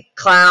 hey,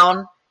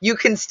 clown, you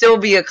can still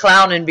be a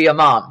clown and be a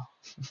mom.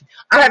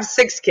 I have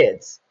 6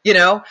 kids.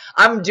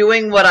 I'm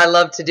doing what I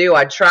love to do.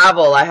 I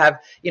travel. I have,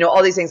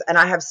 all these things, and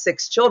I have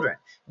 6 children.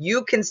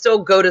 You can still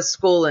go to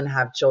school and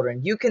have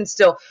children.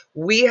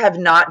 We have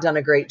not done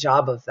a great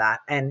job of that.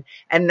 And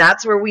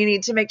that's where we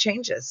need to make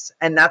changes.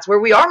 And that's where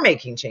we are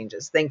making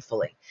changes,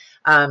 thankfully,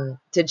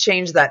 to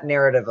change that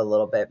narrative a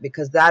little bit,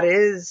 because that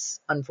is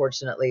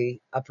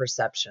unfortunately a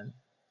perception.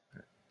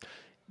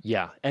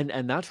 Yeah,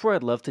 and that's where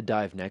I'd love to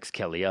dive next,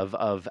 Kelly,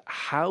 of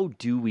how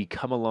do we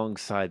come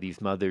alongside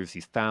these mothers,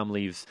 these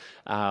families,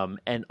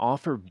 and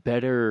offer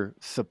better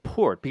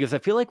support? Because I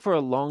feel like for a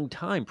long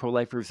time,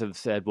 pro-lifers have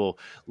said, well,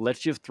 let's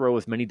just throw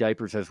as many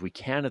diapers as we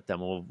can at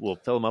them. We'll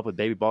fill them up with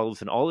baby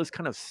bottles and all this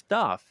kind of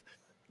stuff.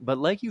 But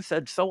like you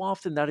said, so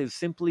often that is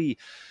simply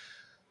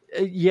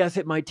yes,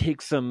 it might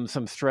take some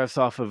stress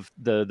off of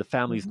the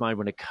family's Mhm. mind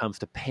when it comes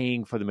to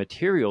paying for the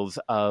materials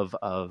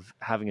of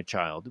having a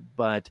child,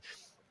 but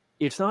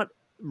it's not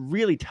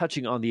really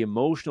touching on the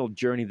emotional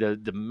journey,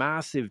 the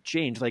massive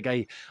change. Like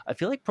I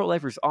feel like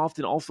pro-lifers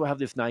often also have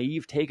this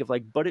naive take of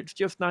like, but it's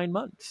just 9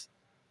 months.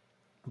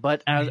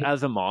 But Right.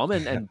 as a mom,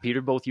 and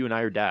Peter, both you and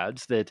I are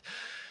dads, that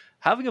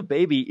having a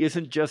baby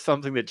isn't just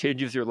something that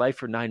changes your life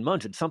for 9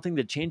 months. It's something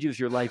that changes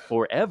your life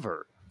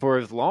forever. For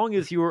as long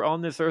as you are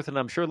on this earth, and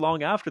I'm sure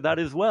long after that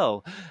as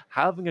well,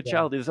 having a Yeah.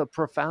 child is a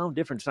profound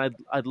difference. And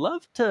I'd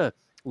love to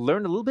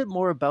learn a little bit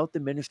more about the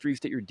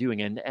ministries that you're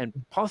doing, and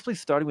possibly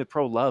starting with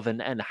pro love,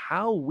 and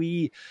how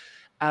we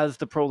as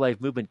the pro life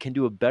movement can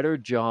do a better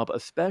job,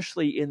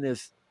 especially in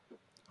this,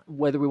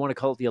 whether we want to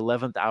call it the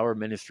 11th hour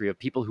ministry, of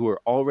people who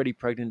are already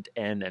pregnant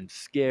and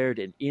scared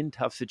and in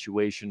tough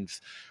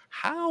situations.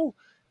 How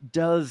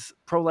does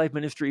pro-life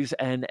ministries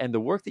and the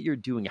work that you're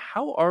doing,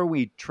 how are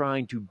we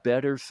trying to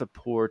better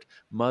support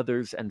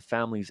mothers and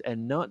families,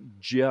 and not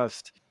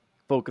just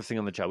focusing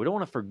on the child? We don't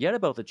want to forget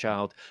about the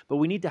child, but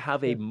we need to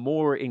have a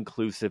more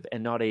inclusive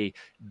and not a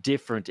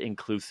different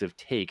inclusive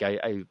take.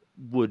 I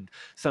would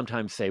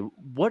sometimes say,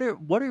 what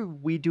are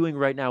we doing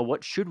right now?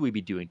 What should we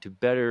be doing to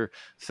better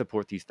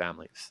support these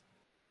families?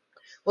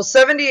 Well,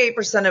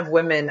 78% of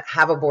women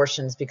have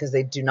abortions because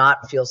they do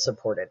not feel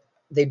supported.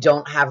 They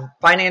don't have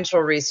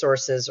financial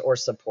resources or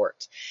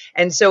support.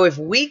 And so if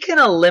we can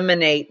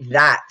eliminate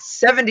that,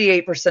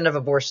 78% of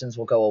abortions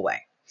will go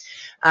away.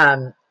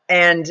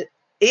 And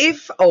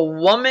if a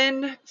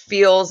woman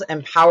feels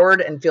empowered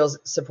and feels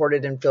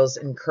supported and feels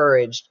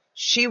encouraged,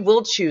 she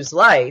will choose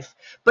life,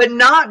 but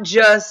not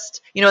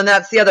just, and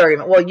that's the other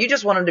argument. Well, you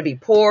just want them to be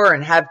poor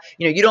and have,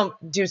 you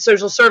don't do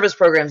social service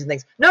programs and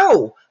things.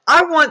 No,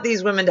 I want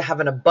these women to have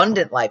an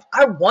abundant life.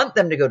 I want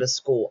them to go to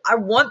school. I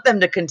want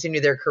them to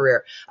continue their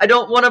career. I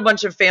don't want a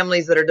bunch of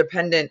families that are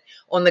dependent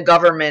on the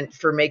government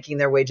for making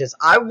their wages.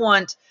 I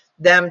want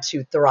them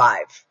to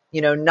thrive,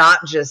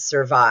 not just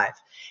survive.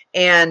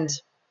 And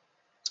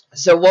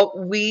so what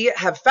we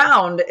have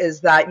found is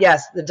that,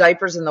 yes, the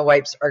diapers and the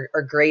wipes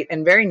are great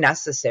and very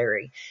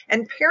necessary.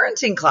 And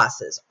parenting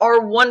classes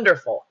are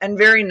wonderful and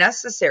very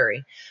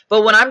necessary.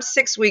 But when I'm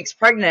 6 weeks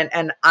pregnant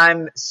and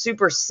I'm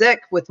super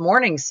sick with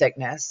morning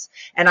sickness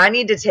and I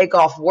need to take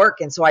off work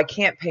and so I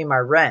can't pay my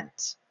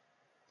rent,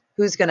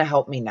 who's going to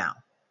help me now?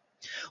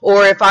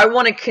 Or if I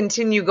want to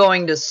continue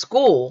going to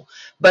school,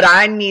 but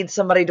I need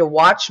somebody to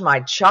watch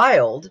my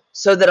child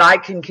so that I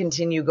can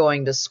continue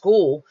going to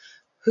school,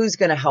 who's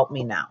going to help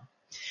me now?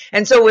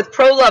 And so with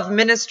Pro Love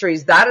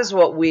Ministries, that is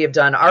what we have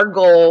done. Our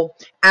goal,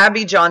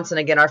 Abby Johnson,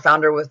 again, our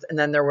founder and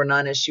then there were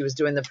none, as she was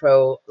doing the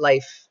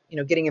pro-life,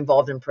 getting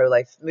involved in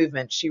pro-life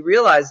movement, she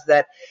realized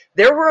that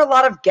there were a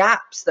lot of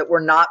gaps that were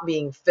not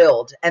being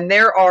filled. And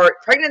there are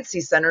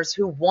pregnancy centers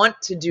who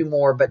want to do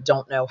more, but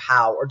don't know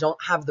how or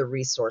don't have the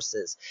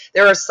resources.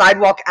 There are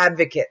sidewalk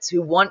advocates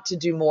who want to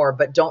do more,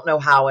 but don't know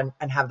how and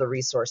have the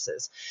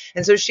resources.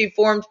 And so she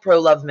formed Pro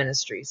Love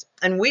Ministries.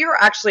 And we are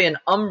actually an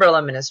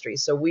umbrella ministry.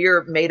 So we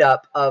are made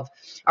up of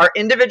our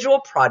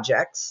individual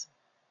projects,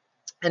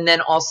 and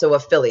then also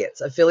affiliates.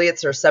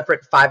 Affiliates are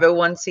separate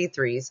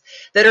 501c3s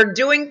that are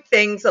doing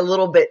things a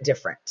little bit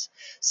different.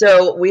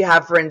 So we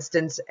have, for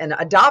instance, an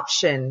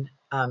adoption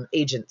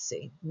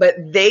agency, but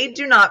they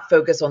do not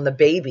focus on the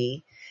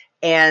baby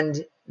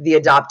and the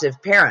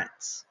adoptive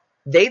parents.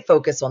 They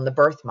focus on the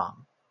birth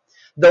mom,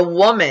 the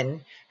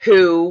woman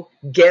who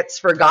gets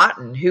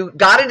forgotten, who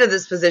got into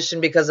this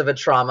position because of a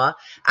trauma.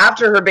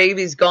 After her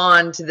baby's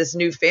gone to this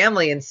new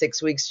family in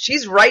 6 weeks,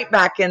 she's right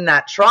back in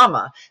that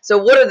trauma. So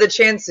what are the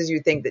chances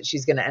you think that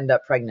she's going to end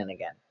up pregnant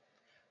again?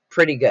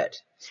 Pretty good.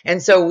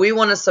 And so we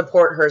want to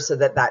support her so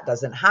that that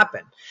doesn't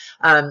happen.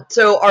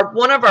 So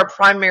one of our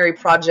primary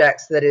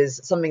projects that is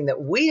something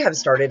that we have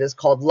started is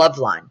called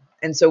LoveLine.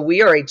 And so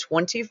we are a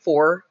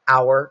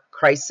 24-hour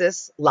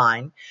crisis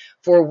line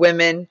for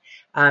women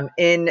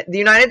in the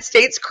United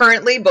States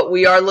currently, but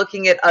we are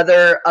looking at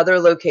other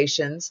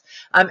locations.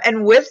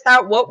 And with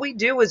that, what we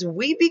do is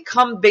we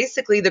become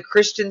basically the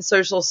Christian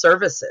social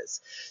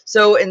services.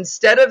 So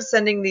instead of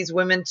sending these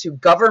women to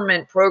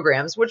government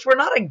programs, which we're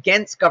not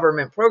against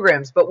government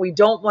programs, but we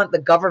don't want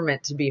the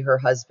government to be her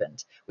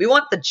husband. We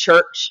want the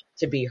church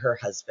to be her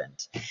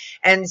husband.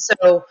 And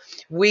so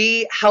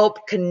we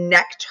help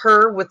connect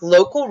her with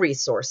local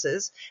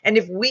resources. And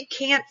if we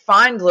can't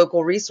find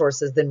local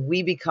resources, then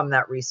we become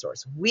that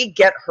resource. We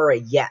get her a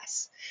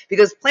yes,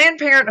 because Planned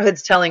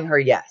Parenthood's telling her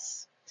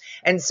yes.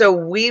 And so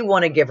we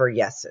want to give her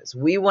yeses.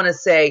 We want to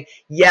say,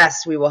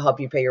 yes, we will help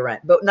you pay your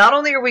rent. But not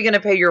only are we going to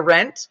pay your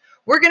rent,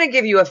 we're going to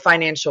give you a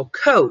financial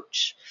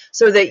coach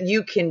so that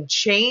you can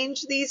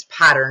change these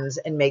patterns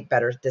and make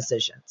better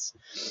decisions.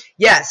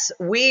 Yes,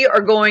 we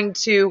are going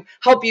to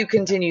help you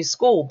continue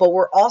school, but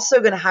we're also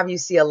going to have you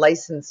see a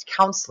licensed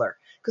counselor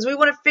because we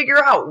want to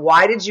figure out,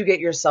 why did you get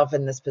yourself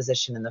in this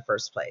position in the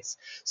first place?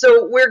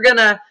 So we're going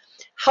to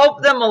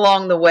help them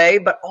along the way,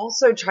 but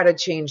also try to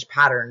change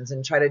patterns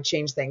and try to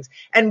change things.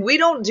 And we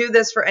don't do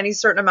this for any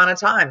certain amount of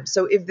time.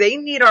 So if they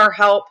need our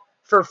help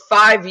for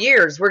 5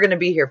 years, we're going to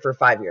be here for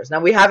 5 years. Now,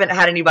 we haven't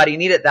had anybody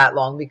need it that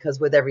long because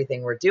with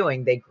everything we're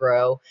doing, they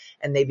grow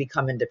and they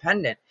become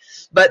independent.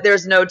 But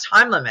there's no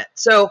time limit.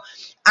 So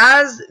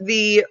as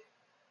the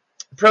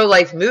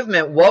pro-life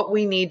movement, what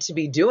we need to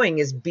be doing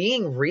is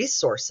being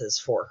resources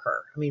for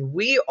her. I mean,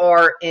 we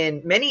are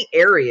in many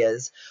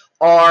areas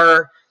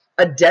are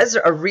a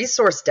desert, a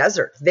resource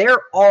desert. There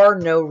are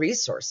no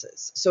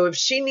resources. So if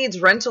she needs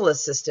rental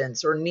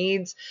assistance or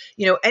needs,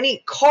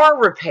 any car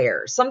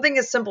repair, something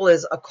as simple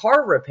as a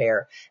car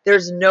repair,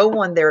 there's no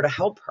one there to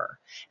help her.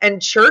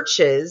 And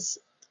churches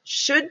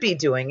should be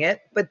doing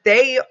it, but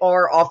they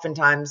are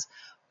oftentimes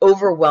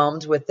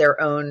overwhelmed with their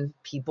own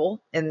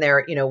people and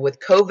their, with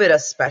COVID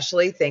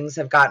especially, things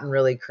have gotten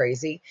really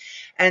crazy.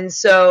 And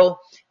so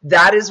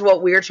that is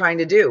what we are trying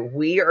to do.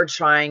 We are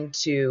trying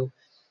to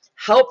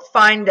help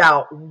find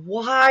out,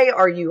 why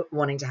are you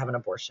wanting to have an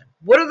abortion?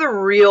 What are the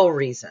real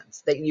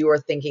reasons that you are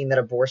thinking that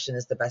abortion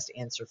is the best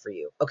answer for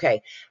you?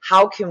 Okay,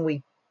 how can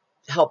we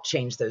help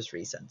change those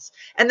reasons?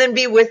 And then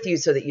be with you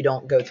so that you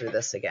don't go through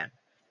this again.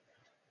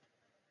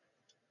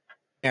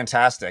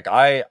 Fantastic.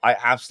 I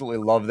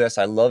absolutely love this.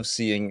 I love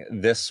seeing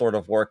this sort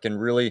of work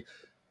and really,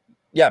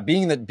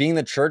 being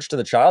the church to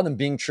the child and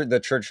being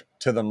the church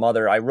to the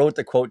mother. I wrote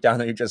the quote down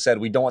that you just said,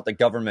 we don't want the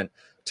government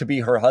to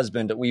be her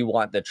husband. We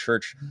want the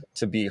church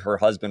to be her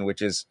husband,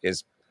 which is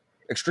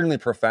extremely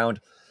profound.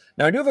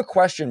 Now, I do have a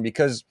question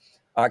because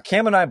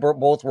Cam and I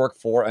both work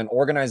for an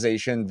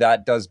organization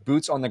that does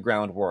boots on the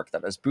ground work,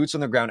 that does boots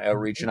on the ground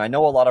outreach. And I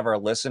know a lot of our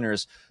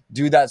listeners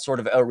do that sort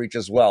of outreach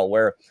as well,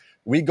 where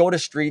we go to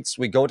streets,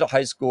 we go to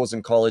high schools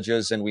and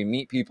colleges, and we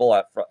meet people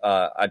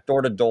at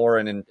door to door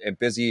and in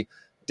busy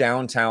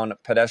downtown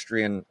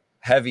pedestrian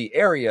heavy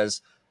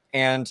areas.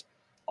 And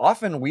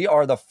often we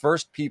are the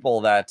first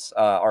people that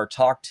are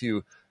talked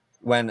to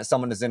when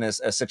someone is in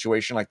a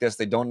situation like this.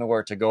 They don't know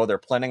where to go. They're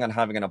planning on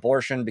having an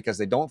abortion because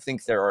they don't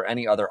think there are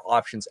any other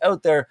options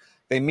out there.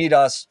 They meet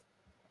us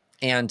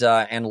and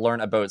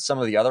learn about some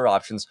of the other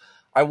options.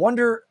 I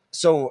wonder,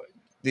 so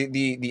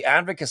the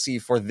advocacy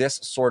for this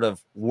sort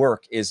of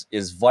work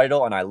is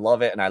vital, and I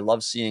love it. And I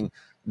love seeing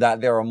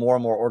that there are more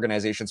and more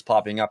organizations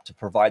popping up to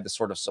provide the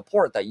sort of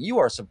support that you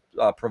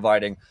are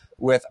providing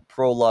with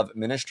Pro-Love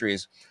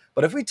Ministries.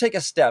 But if we take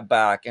a step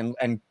back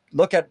and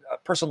look at a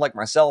person like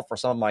myself or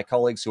some of my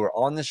colleagues who are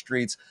on the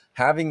streets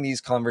having these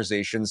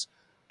conversations,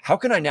 how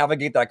can I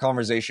navigate that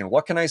conversation?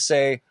 What can I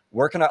say?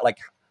 Where can I,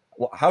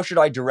 how should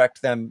I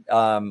direct them?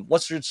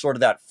 What should sort of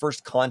that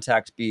first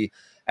contact be?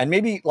 And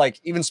maybe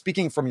even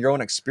speaking from your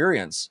own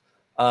experience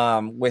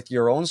with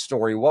your own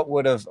story, what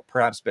would have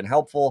perhaps been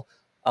helpful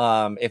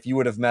if you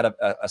would have met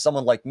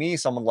someone like me,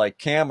 someone like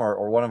Cam,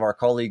 or one of our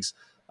colleagues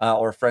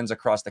or friends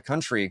across the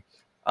country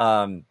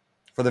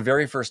for the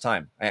very first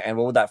time? And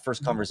what would that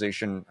first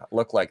conversation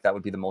look like that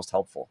would be the most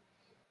helpful?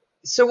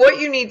 So what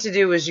you need to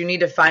do is you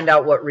need to find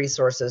out what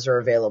resources are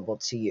available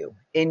to you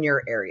in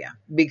your area,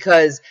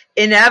 because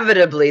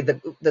inevitably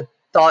the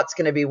thought's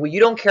going to be, well, you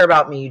don't care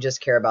about me, you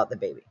just care about the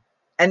baby.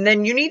 And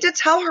then you need to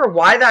tell her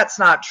why that's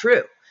not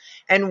true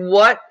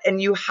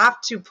and you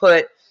have to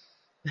put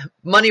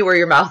money where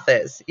your mouth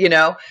is,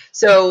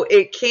 So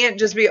it can't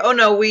just be, oh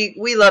no,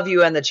 we love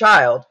you and the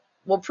child.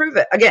 Well, prove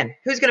it. Again,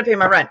 who's going to pay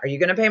my rent? Are you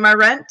going to pay my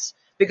rent?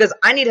 Because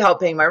I need help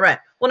paying my rent.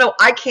 Well, no,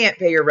 I can't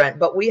pay your rent,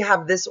 but we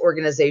have this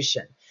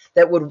organization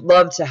that would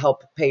love to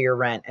help pay your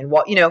rent. And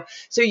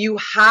so you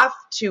have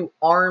to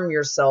arm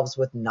yourselves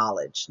with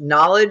knowledge.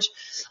 Knowledge,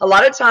 a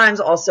lot of times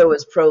also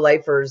as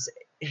pro-lifers,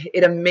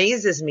 it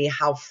amazes me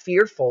how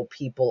fearful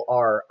people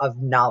are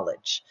of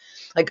knowledge.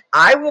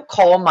 I will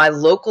call my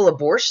local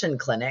abortion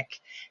clinic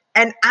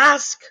and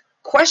ask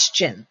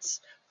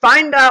questions.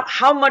 Find out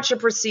how much a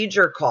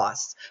procedure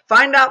costs.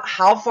 Find out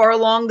how far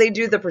along they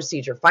do the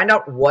procedure. Find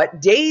out what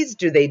days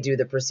do they do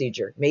the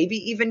procedure. Maybe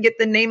even get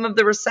the name of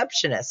the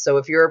receptionist. So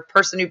if you're a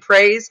person who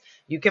prays,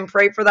 you can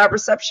pray for that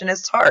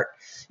receptionist's heart.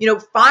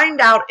 Find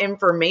out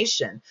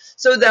information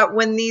so that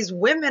when these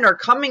women are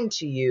coming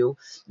to you,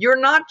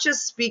 you're not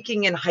just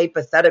speaking in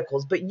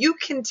hypotheticals, but you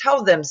can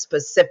tell them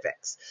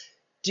specifics.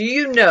 Do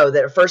you know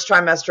that a first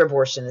trimester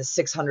abortion is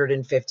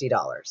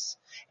 $650?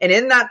 And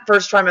in that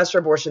first trimester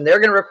abortion, they're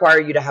going to require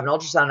you to have an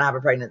ultrasound and have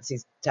a pregnancy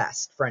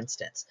test, for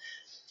instance.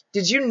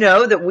 Did you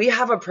know that we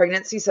have a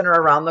pregnancy center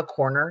around the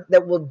corner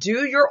that will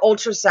do your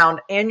ultrasound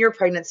and your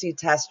pregnancy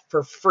test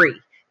for free?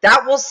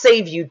 That will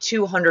save you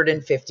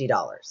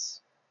 $250.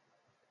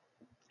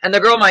 And the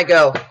girl might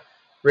go,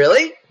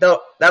 really?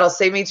 That'll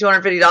save me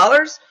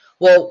 $250?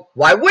 Well,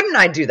 why wouldn't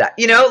I do that?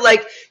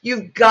 Like,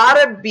 you've got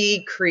to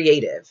be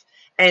creative.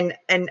 And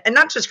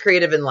not just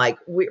creative in like,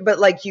 but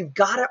like, you've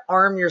got to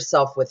arm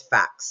yourself with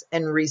facts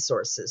and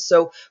resources.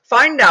 So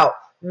find out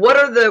what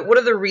are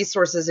the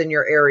resources in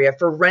your area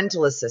for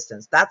rental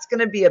assistance. That's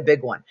going to be a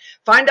big one.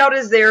 Find out,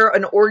 is there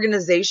an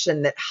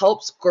organization that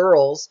helps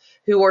girls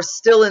who are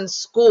still in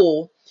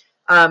school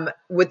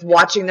with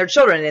watching their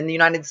children? In the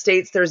United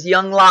States, there's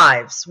Young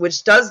Lives,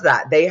 which does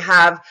that. They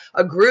have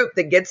a group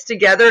that gets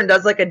together and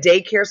does like a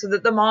daycare so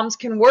that the moms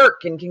can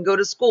work and can go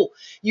to school.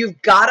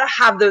 You've got to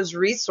have those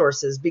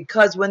resources,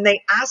 because when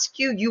they ask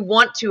you, you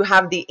want to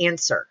have the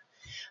answer.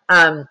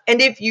 And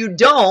if you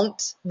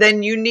don't,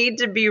 then you need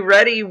to be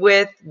ready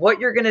with what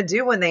you're going to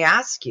do when they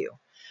ask you.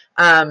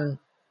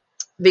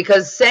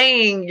 Because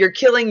saying you're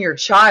killing your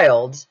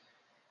child,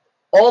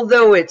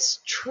 although it's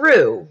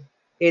true,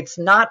 it's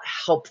not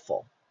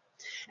helpful.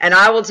 And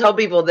I will tell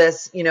people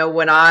this,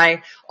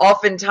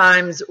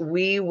 oftentimes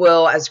we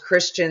will, as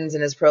Christians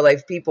and as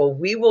pro-life people,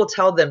 we will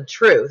tell them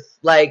truth.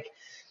 Like,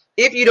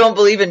 if you don't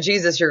believe in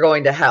Jesus, you're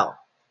going to hell.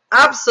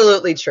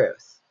 Absolutely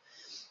truth.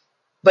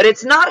 But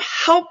it's not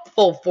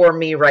helpful for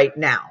me right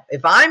now.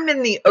 If I'm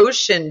in the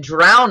ocean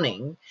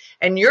drowning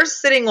and you're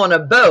sitting on a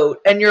boat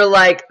and you're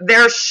like,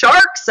 there's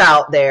sharks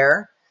out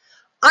there.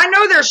 I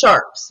know there's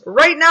sharks.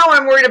 Right now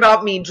I'm worried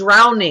about me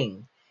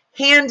drowning.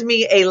 Hand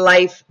me a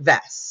life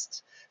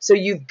vest. So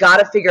you've got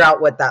to figure out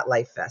what that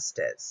life vest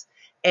is.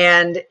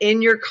 And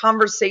in your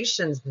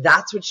conversations,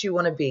 that's what you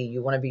want to be.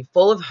 You want to be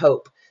full of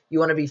hope. You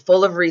want to be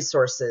full of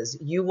resources.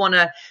 You want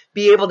to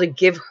be able to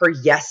give her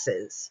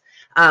yeses.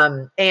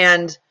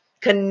 And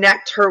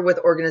connect her with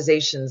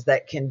organizations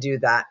that can do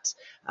that.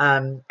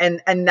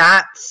 And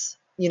that's,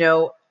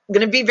 going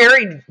to be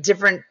very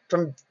different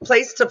from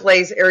place to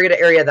place, area to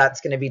area.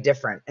 That's going to be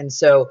different. And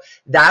so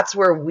that's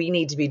where we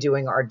need to be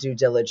doing our due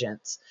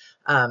diligence,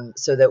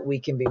 so that we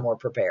can be more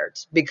prepared.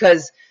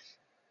 Because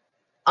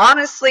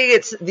honestly,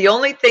 it's the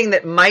only thing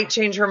that might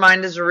change her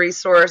mind as a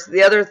resource.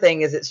 The other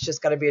thing is, it's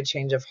just got to be a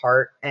change of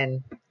heart.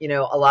 And,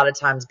 a lot of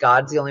times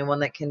God's the only one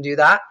that can do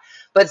that.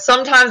 But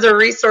sometimes a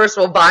resource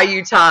will buy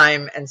you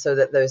time, and so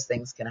that those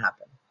things can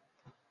happen.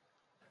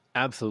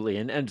 Absolutely.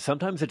 And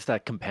sometimes it's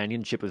that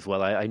companionship as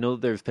well. I know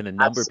there's been a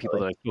number of people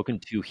that I've spoken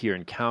to here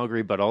in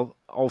Calgary, but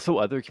also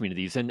other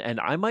communities. And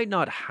I might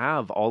not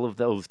have all of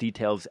those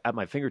details at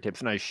my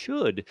fingertips, and I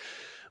should.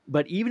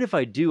 But even if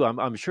I do,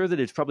 I'm sure that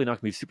it's probably not going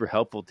to be super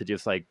helpful to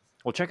just like,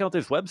 well, check out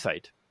this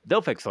website.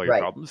 They'll fix all your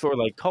problems. Or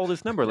like, call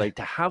this number, like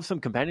to have some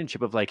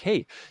companionship of like,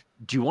 hey,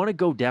 do you want to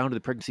go down to the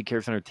pregnancy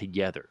care center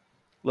together?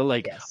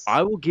 Like, yes.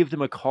 I will give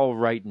them a call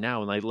right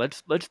now, and like,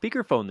 let's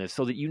speakerphone this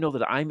so that you know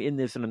that I'm in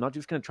this, and I'm not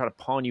just going to try to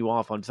pawn you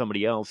off on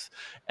somebody else.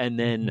 And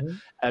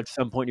then at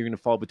some point you're going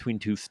to fall between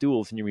two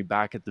stools and you're going to be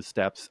back at the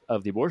steps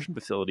of the abortion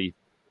facility.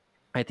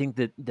 I think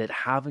that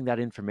having that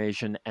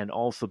information and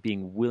also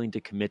being willing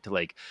to commit to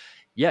like,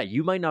 yeah,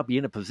 you might not be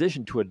in a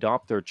position to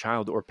adopt their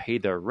child or pay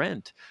their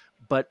rent,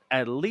 but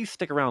at least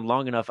stick around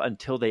long enough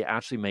until they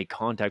actually make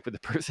contact with the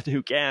person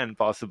who can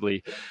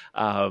possibly.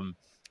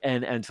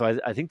 And so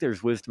I think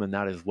there's wisdom in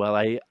that as well.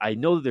 I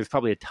know that there's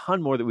probably a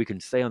ton more that we can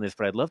say on this,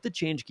 but I'd love to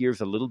change gears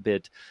a little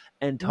bit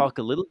and talk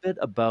a little bit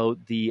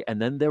about the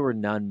And Then There Were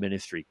None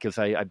ministry, because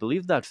I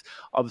believe that's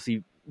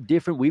obviously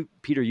different.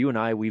 Peter, you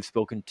and we've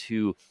spoken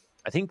to,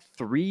 I think,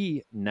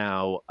 3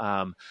 now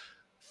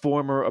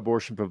former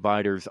abortion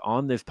providers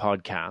on this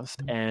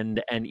podcast,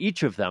 and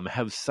each of them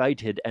have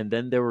cited And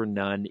Then There Were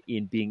None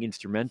in being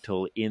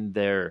instrumental in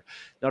their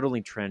not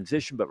only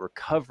transition but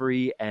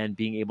recovery and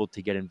being able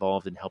to get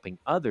involved in helping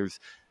others.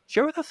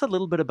 Share with us a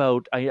little bit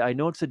about, I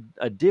know it's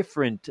a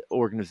different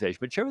organization,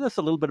 but share with us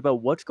a little bit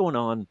about what's going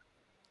on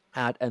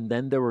at And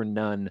Then There Were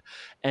None,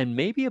 and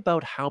maybe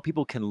about how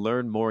people can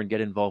learn more and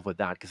get involved with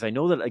that, because I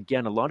know that,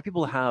 again, a lot of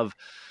people have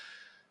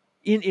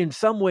in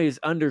some ways,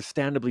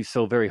 understandably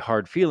so, very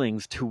hard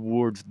feelings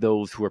towards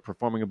those who are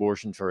performing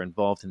abortions or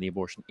involved in the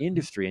abortion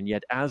industry. And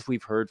yet, as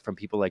we've heard from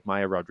people like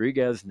Maya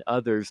Rodriguez and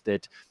others,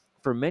 that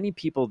for many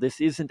people,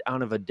 this isn't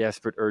out of a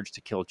desperate urge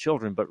to kill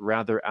children, but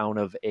rather out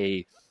of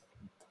a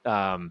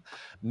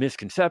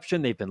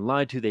misconception. They've been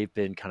lied to. They've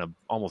been kind of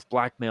almost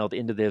blackmailed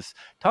into this.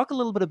 Talk a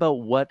little bit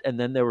about what And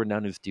Then There Were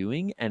None is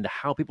doing and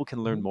how people can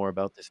learn more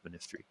about this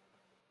ministry.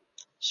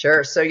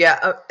 Sure. So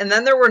yeah, And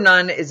Then There Were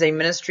None is a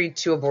ministry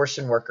to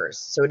abortion workers.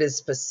 So it is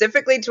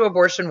specifically to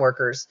abortion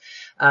workers.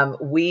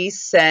 We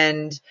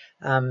send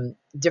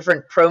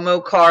different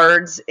promo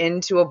cards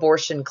into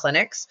abortion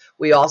clinics.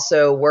 We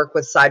also work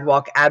with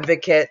sidewalk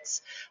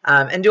advocates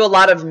and do a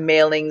lot of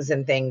mailings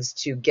and things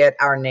to get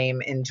our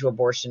name into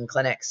abortion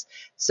clinics,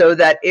 so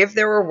that if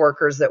there are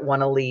workers that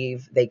want to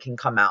leave, they can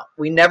come out.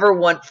 We never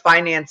want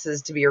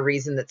finances to be a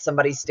reason that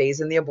somebody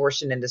stays in the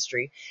abortion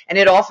industry. And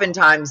it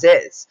oftentimes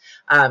is,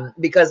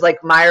 because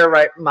like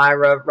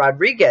Myra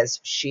Rodriguez,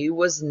 she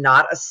was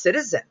not a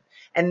citizen.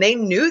 And they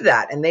knew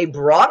that, and they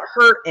brought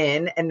her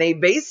in, and they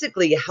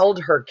basically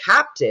held her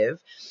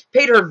captive,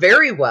 paid her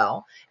very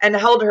well, and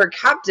held her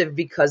captive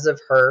because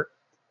of her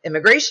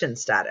immigration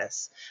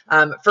status.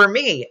 For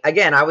me,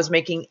 again, I was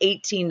making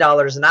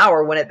 $18 an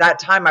hour when at that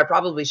time I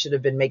probably should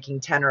have been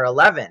making 10 or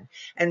 11.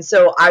 And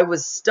so I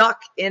was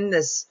stuck in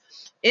this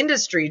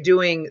industry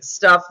doing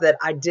stuff that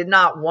I did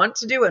not want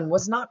to do and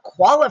was not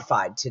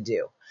qualified to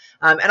do.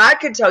 And I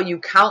could tell you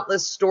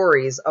countless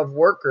stories of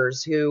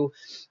workers who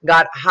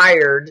got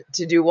hired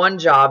to do one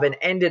job and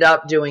ended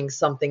up doing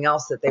something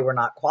else that they were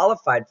not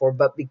qualified for.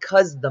 But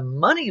because the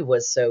money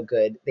was so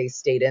good, they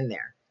stayed in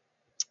there.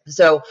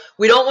 So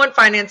we don't want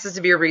finances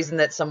to be a reason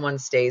that someone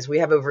stays. We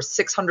have over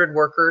 600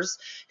 workers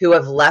who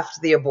have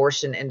left the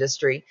abortion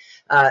industry,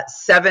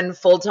 7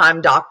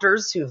 full-time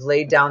doctors who've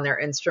laid down their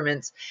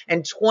instruments,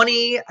 and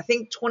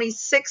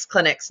 26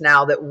 clinics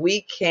now that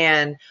we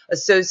can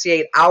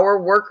associate our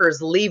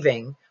workers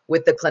leaving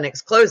with the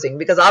clinics closing,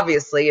 because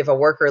obviously if a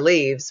worker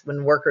leaves,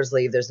 when workers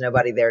leave, there's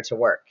nobody there to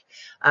work.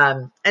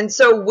 And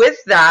so with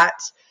that,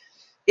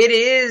 it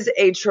is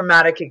a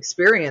traumatic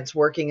experience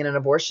working in an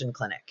abortion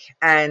clinic,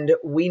 and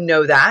we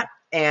know that.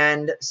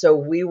 And so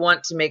we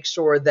want to make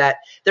sure that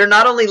they're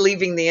not only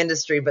leaving the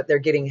industry, but they're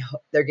getting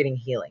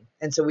healing.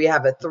 And so we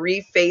have a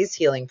 3-phase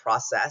healing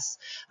process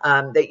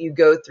that you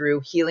go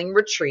through healing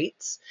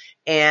retreats.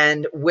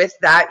 And with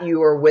that,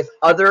 you are with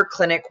other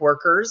clinic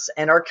workers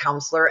and our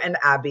counselor and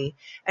Abby,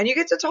 and you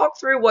get to talk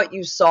through what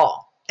you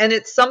saw. And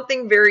it's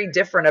something very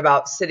different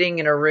about sitting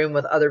in a room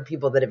with other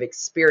people that have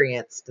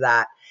experienced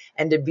that,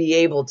 and to be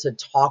able to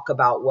talk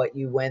about what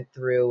you went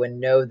through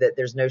and know that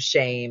there's no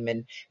shame.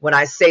 And when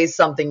I say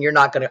something, you're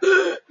not going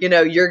to,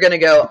 you're going to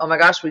go, oh my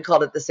gosh, we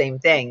called it the same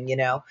thing,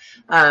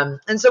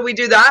 And so we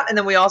do that. And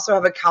then we also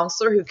have a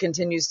counselor who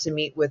continues to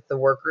meet with the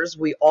workers.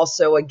 We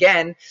also,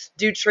 again,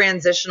 do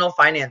transitional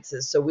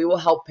finances. So we will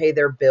help pay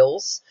their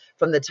bills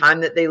from the time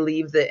that they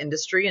leave the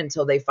industry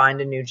until they find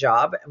a new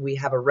job. We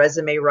have a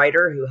resume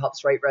writer who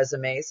helps write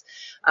resumes.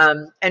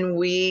 And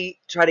we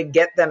try to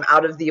get them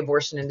out of the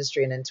abortion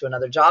industry and into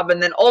another job.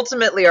 And then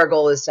ultimately our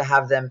goal is to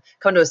have them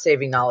come to a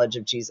saving knowledge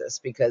of Jesus,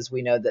 because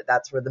we know that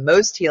that's where the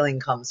most healing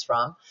comes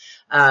from.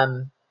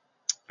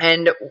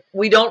 And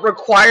we don't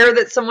require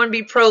that someone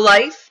be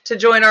pro-life to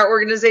join our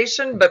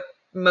organization, but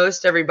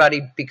most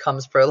everybody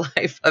becomes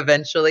pro-life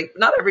eventually.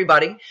 Not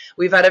everybody.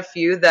 We've had a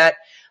few that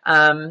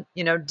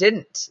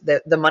didn't,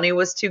 that the money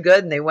was too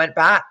good and they went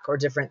back, or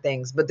different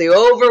things, but the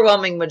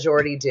overwhelming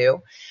majority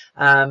do.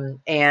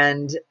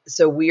 And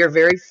so we are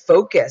very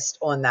focused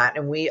on that,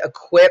 and we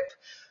equip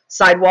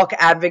sidewalk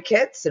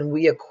advocates and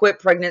we equip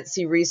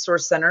pregnancy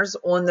resource centers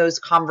on those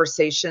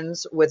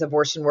conversations with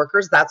abortion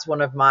workers. That's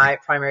one of my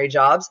primary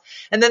jobs.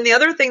 And then the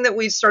other thing that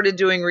we've started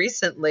doing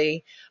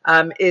recently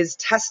is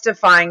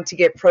testifying to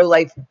get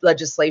pro-life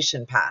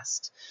legislation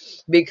passed,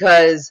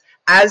 because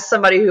as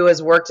somebody who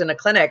has worked in a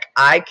clinic,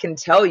 I can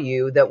tell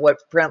you that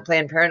what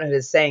Planned Parenthood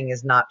is saying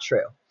is not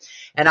true.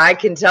 And I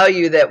can tell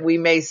you that we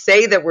may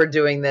say that we're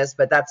doing this,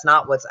 but that's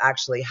not what's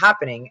actually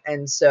happening.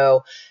 And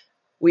so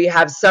we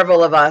have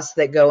several of us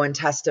that go and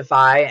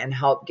testify and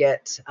help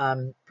get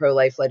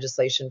pro-life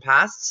legislation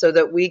passed, so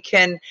that we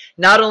can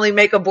not only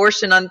make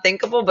abortion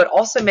unthinkable, but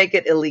also make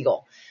it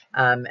illegal.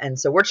 And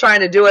so we're trying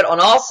to do it on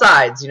all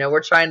sides.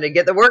 We're trying to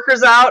get the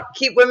workers out,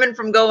 keep women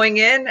from going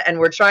in, and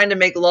we're trying to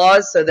make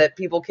laws so that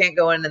people can't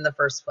go in the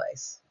first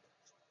place.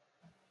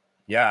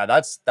 Yeah,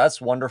 that's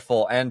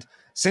wonderful. And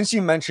since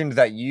you mentioned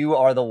that you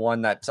are the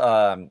one that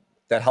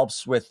that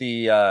helps with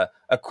the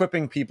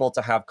equipping people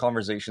to have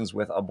conversations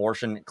with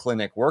abortion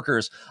clinic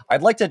workers,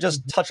 I'd like to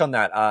just touch on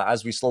that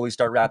as we slowly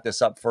start to wrap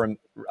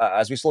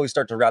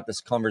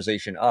this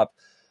conversation up.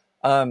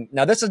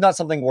 Now, this is not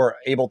something we're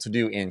able to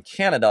do in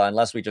Canada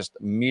unless we just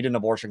meet an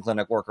abortion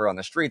clinic worker on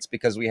the streets,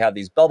 because we have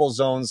these bubble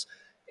zones,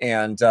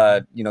 and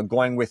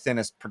going within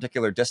a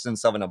particular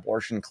distance of an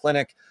abortion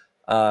clinic,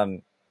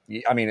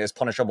 is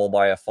punishable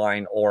by a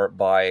fine or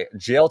by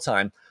jail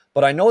time.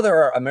 But I know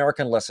there are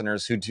American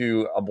listeners who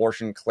do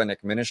abortion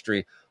clinic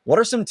ministry. What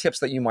are some tips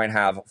that you might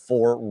have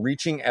for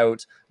reaching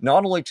out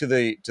not only to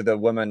the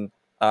women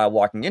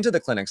walking into the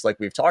clinics like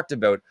we've talked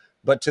about,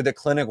 but to the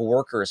clinic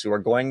workers who are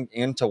going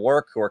into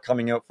work, who are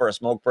coming out for a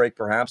smoke break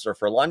perhaps, or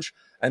for lunch,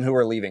 and who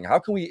are leaving? How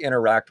can we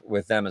interact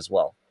with them as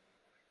well?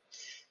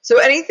 So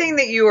anything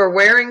that you are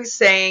wearing,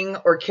 saying,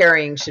 or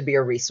carrying should be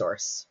a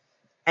resource.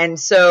 And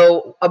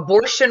so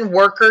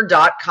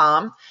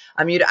abortionworker.com,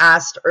 you'd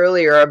asked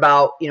earlier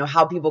about,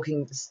 how people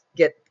can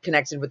get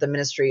connected with the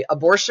ministry.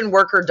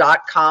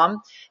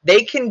 Abortionworker.com,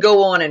 they can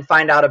go on and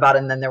find out about it,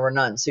 and then there were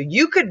none. So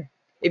you could,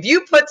 if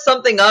you put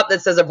something up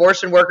that says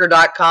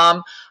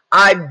abortionworker.com,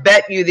 I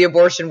bet you the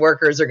abortion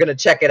workers are going to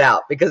check it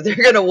out, because they're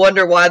going to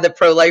wonder why the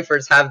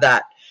pro-lifers have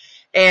that.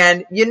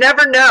 And you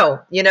never know,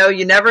 you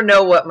never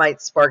know what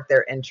might spark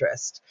their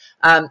interest.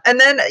 And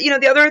then,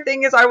 the other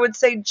thing is, I would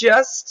say,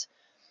 just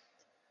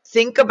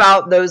think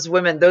about those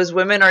women. Those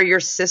women are your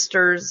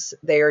sisters.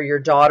 They are your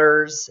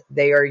daughters.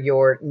 They are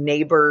your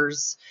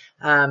neighbors.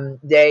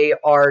 They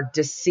are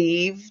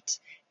deceived,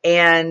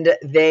 and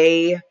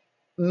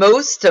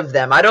most of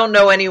them, I don't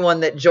know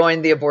anyone that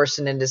joined the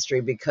abortion industry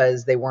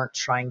because they weren't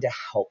trying to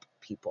help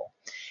people.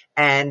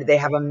 and they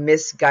have a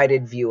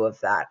misguided view of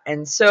that.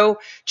 And so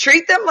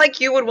treat them like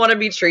you would want to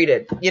be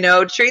treated,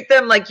 treat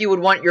them like you would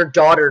want your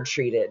daughter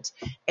treated,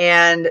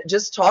 and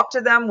just talk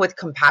to them with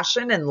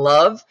compassion and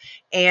love,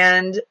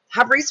 and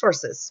have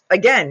resources.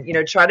 Again,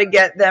 try to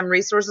get them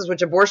resources,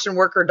 which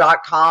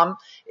abortionworker.com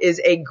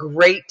is a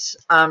great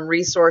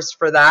resource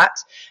for that.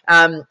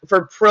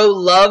 For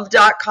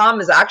prolove.com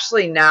is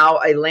actually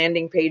now a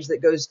landing page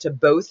that goes to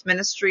both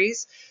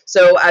ministries.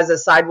 So as a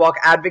sidewalk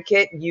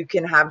advocate, you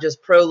can have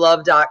just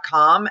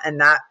prolove.com, and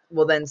that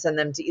will then send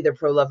them to either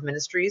Pro-Love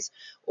Ministries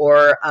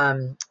or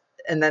And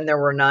Then There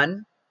Were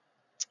None.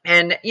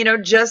 And,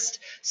 just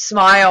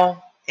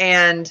smile.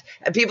 And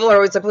people are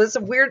always like, well, it's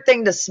a weird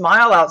thing to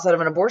smile outside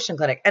of an abortion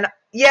clinic. And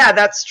yeah,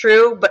 that's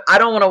true. But I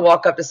don't want to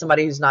walk up to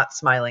somebody who's not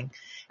smiling.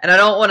 And I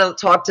don't want to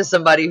talk to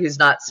somebody who's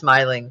not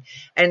smiling.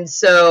 And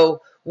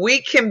so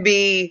we can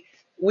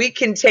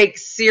take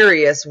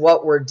serious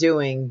what we're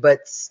doing,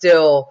 but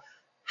still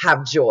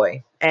have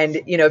joy.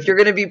 And, if you're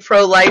going to be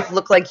pro-life,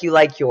 look like you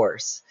like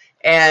yours.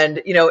 And,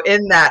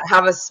 in that,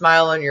 have a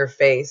smile on your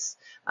face.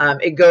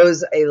 It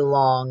goes a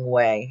long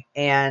way.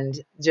 And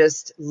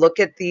just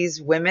look at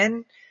these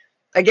women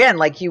again,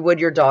 like you would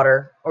your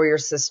daughter or your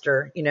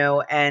sister,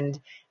 and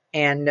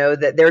know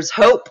that there's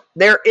hope.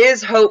 There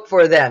is hope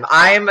for them.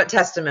 I am a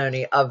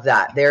testimony of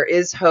that. There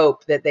is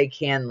hope that they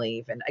can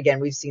leave. And again,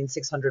 we've seen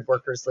 600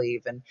 workers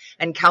leave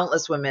and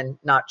countless women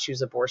not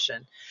choose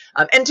abortion.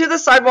 And to the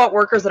sidewalk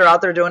workers that are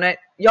out there doing it,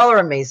 y'all are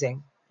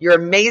amazing. You're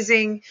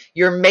amazing.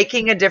 You're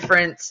making a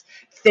difference.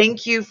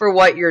 Thank you for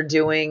what you're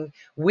doing.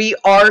 We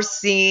are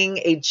seeing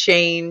a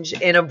change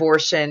in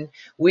abortion.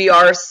 We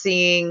are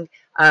seeing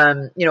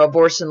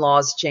abortion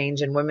laws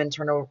change and women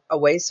turn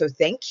away. So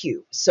thank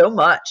you so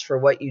much for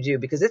what you do,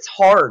 because it's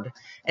hard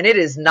and it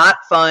is not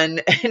fun,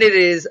 and it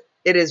is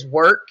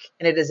work,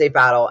 and it is a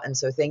battle. And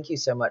so thank you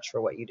so much for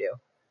what you do.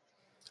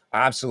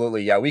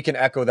 Absolutely. Yeah, we can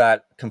echo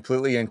that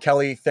completely. And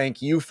Kelly,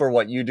 thank you for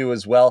what you do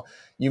as well.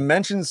 You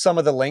mentioned some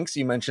of the links.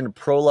 You mentioned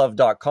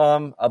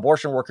prolove.com,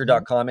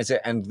 abortionworker.com. Is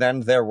it and then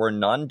there were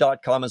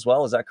none.com as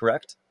well? Is that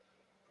correct?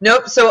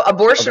 Nope. So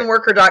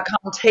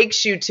abortionworker.com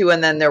takes you to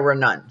And Then There Were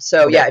None.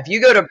 So yeah, if you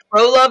go to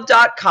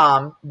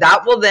prolove.com,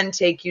 that will then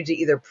take you to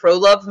either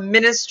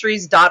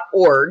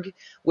proloveministries.org,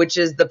 which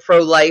is the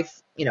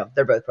pro-life,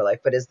 they're both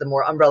pro-life, but is the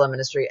more umbrella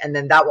ministry. And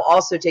then that will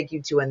also take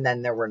you to And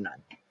Then There Were None.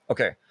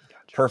 Okay.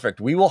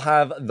 Perfect. We will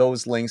have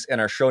those links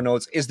in our show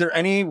notes. Is there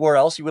anywhere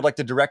else you would like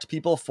to direct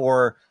people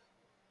for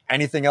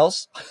anything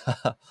else?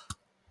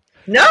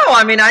 No,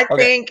 I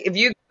think if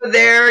you go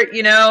there,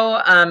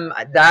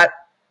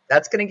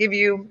 that's going to give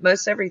you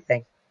most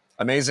everything.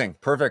 Amazing.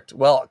 Perfect.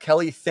 Well,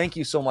 Kelly, thank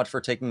you so much for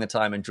taking the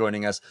time and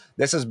joining us.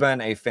 This has been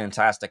a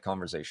fantastic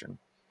conversation.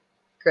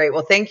 Great.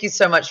 Well, thank you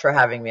so much for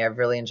having me. I've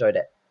really enjoyed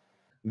it.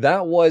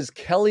 That was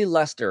Kelly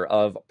Lester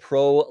of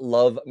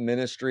Pro-Love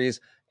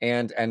Ministries.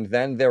 And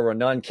Then There Were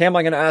None. Cam,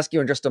 I'm going to ask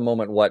you in just a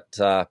moment what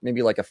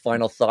maybe like a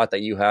final thought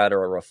that you had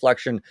or a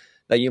reflection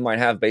that you might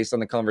have based on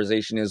the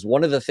conversation is.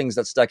 One of the things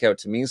that stuck out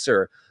to me,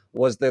 sir,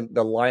 was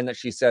the line that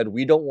she said,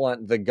 we don't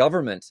want the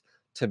government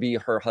to be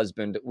her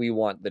husband. We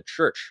want the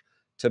church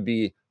to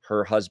be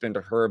her husband,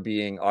 her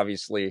being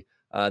obviously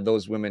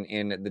those women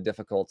in the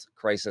difficult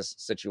crisis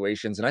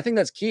situations. And I think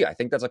that's key. I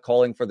think that's a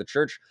calling for the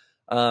church,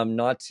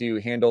 not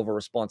to hand over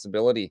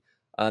responsibility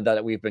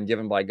that we've been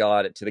given by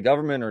God to the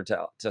government or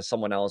to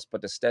someone else,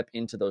 but to step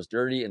into those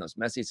dirty and those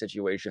messy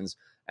situations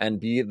and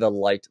be the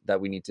light that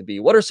we need to be.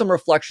 What are some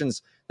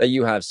reflections that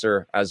you have,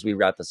 sir, as we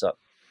wrap this up?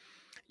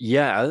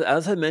 Yeah,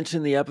 as I mentioned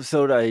in the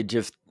episode, I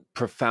just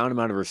profound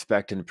amount of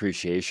respect and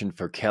appreciation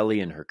for Kelly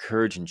and her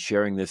courage in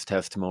sharing this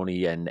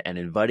testimony and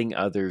inviting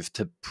others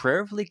to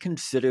prayerfully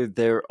consider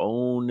their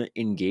own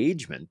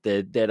engagement.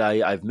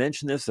 I've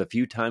mentioned this a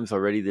few times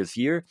already this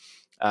year.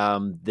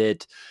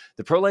 That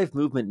the pro-life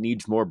movement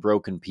needs more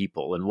broken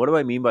people. And what do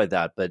I mean by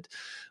that? But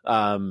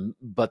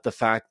the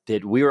fact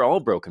that we are all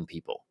broken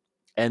people,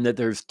 and that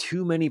there's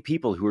too many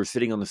people who are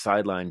sitting on the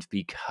sidelines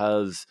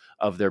because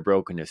of their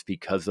brokenness,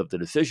 because of the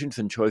decisions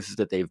and choices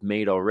that they've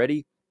made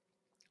already.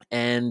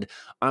 And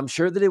I'm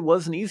sure that it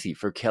wasn't easy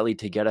for Kelly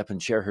to get up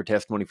and share her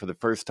testimony for the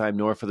first time,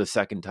 nor for the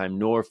second time,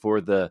 nor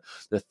for the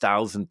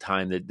 1,000th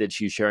time that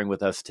she's sharing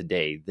with us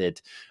today.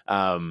 That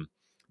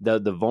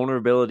the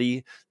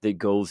vulnerability that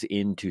goes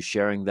into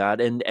sharing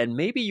that. And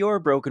maybe you're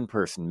a broken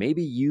person.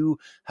 Maybe you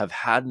have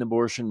had an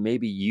abortion.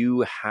 Maybe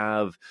you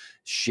have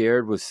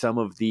shared with some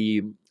of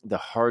the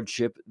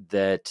hardship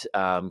that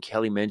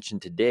Kelly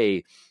mentioned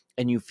today,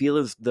 and you feel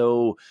as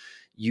though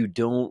you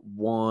don't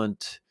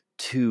want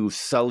to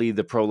sully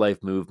the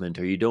pro-life movement,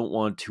 or you don't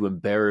want to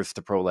embarrass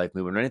the pro-life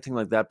movement or anything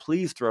like that.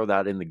 Please throw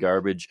that in the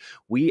garbage.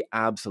 We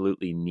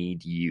absolutely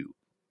need you.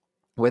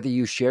 Whether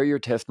you share your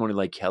testimony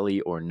like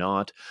Kelly or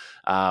not,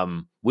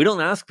 we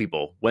don't ask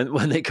people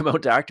when they come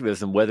out to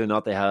activism whether or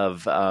not they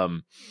have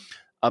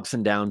ups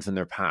and downs in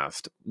their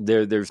past.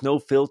 There's no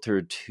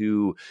filter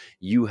to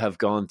you have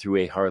gone through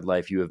a hard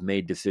life. You have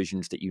made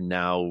decisions that you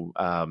now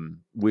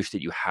wish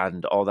that you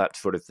hadn't, all that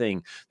sort of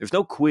thing. There's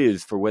no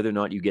quiz for whether or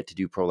not you get to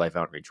do pro-life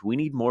outreach. We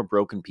need more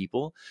broken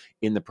people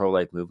in the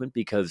pro-life movement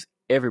because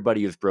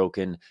everybody is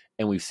broken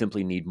and we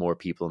simply need more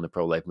people in the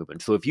pro-life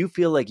movement. So if you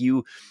feel like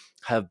you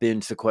have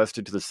been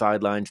sequestered to the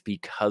sidelines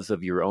because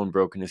of your own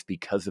brokenness,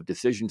 because of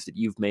decisions that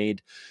you've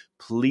made,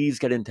 please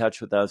get in touch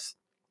with us.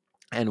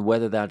 And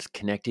whether that's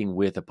connecting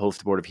with a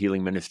post-abortive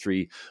healing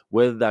ministry,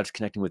 whether that's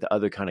connecting with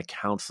other kind of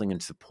counseling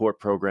and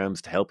support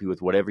programs to help you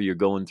with whatever you're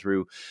going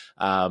through,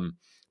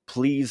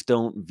 please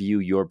don't view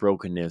your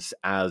brokenness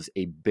as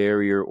a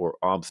barrier or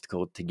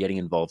obstacle to getting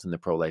involved in the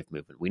pro-life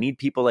movement. We need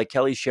people like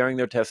Kelly sharing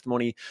their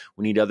testimony.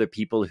 We need other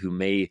people who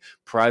may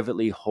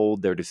privately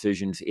hold their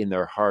decisions in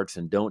their hearts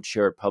and don't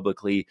share it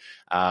publicly.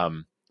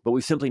 But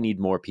we simply need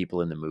more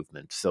people in the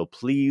movement. So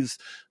please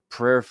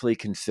prayerfully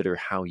consider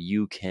how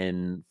you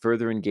can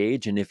further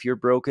engage. And if you're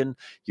broken,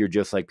 you're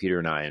just like Peter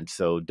and I. And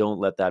so don't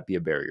let that be a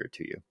barrier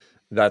to you.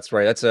 That's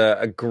right. That's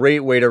a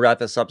great way to wrap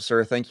this up,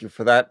 sir. Thank you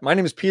for that. My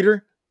name is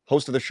Peter,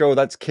 host of the show.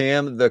 That's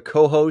Cam, the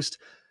co-host.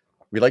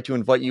 We'd like to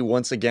invite you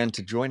once again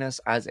to join us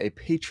as a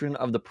patron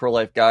of the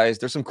Pro-Life Guys.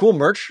 There's some cool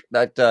merch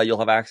that you'll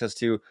have access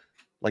to,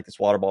 like this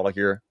water bottle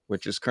here,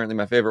 which is currently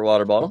my favorite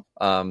water bottle.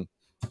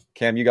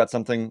 Cam, you got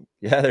something?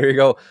 Yeah, there you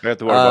go. I got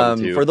the water bottle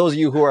too. For those of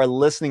you who are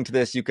listening to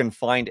this, you can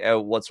find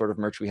out what sort of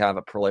merch we have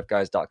at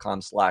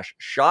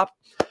prolifeguys.com/shop.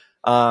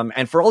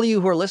 And for all of you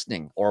who are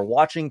listening or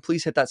watching,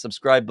 please hit that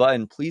subscribe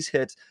button. Please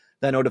hit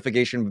that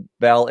notification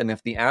bell. And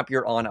if the app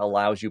you're on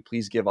allows you,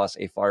 please give us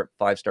a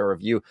 5-star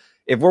review.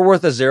 If we're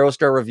worth a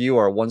 0-star review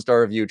or a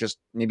 1-star review, just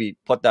maybe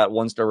put that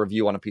 1-star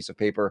review on a piece of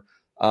paper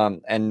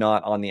and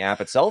not on the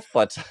app itself.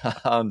 But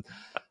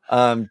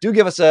do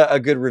give us a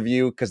good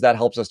review because that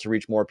helps us to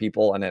reach more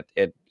people. And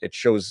it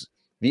shows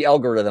the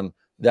algorithm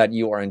that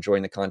you are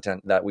enjoying the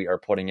content that we are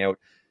putting out.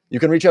 You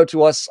can reach out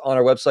to us on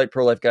our website,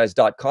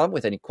 prolifeguys.com,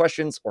 with any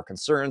questions or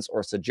concerns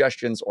or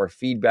suggestions or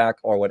feedback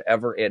or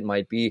whatever it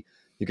might be.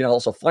 You can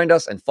also find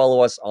us and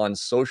follow us on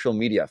social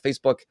media,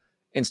 Facebook,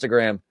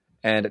 Instagram,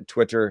 and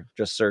Twitter.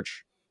 Just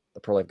search the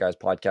Pro-Life Guys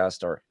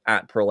Podcast or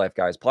at Pro-Life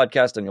Guys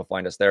Podcast, and you'll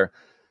find us there.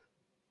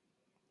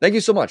 Thank you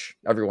so much,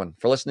 everyone,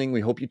 for listening. We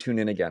hope you tune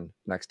in again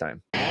next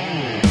time.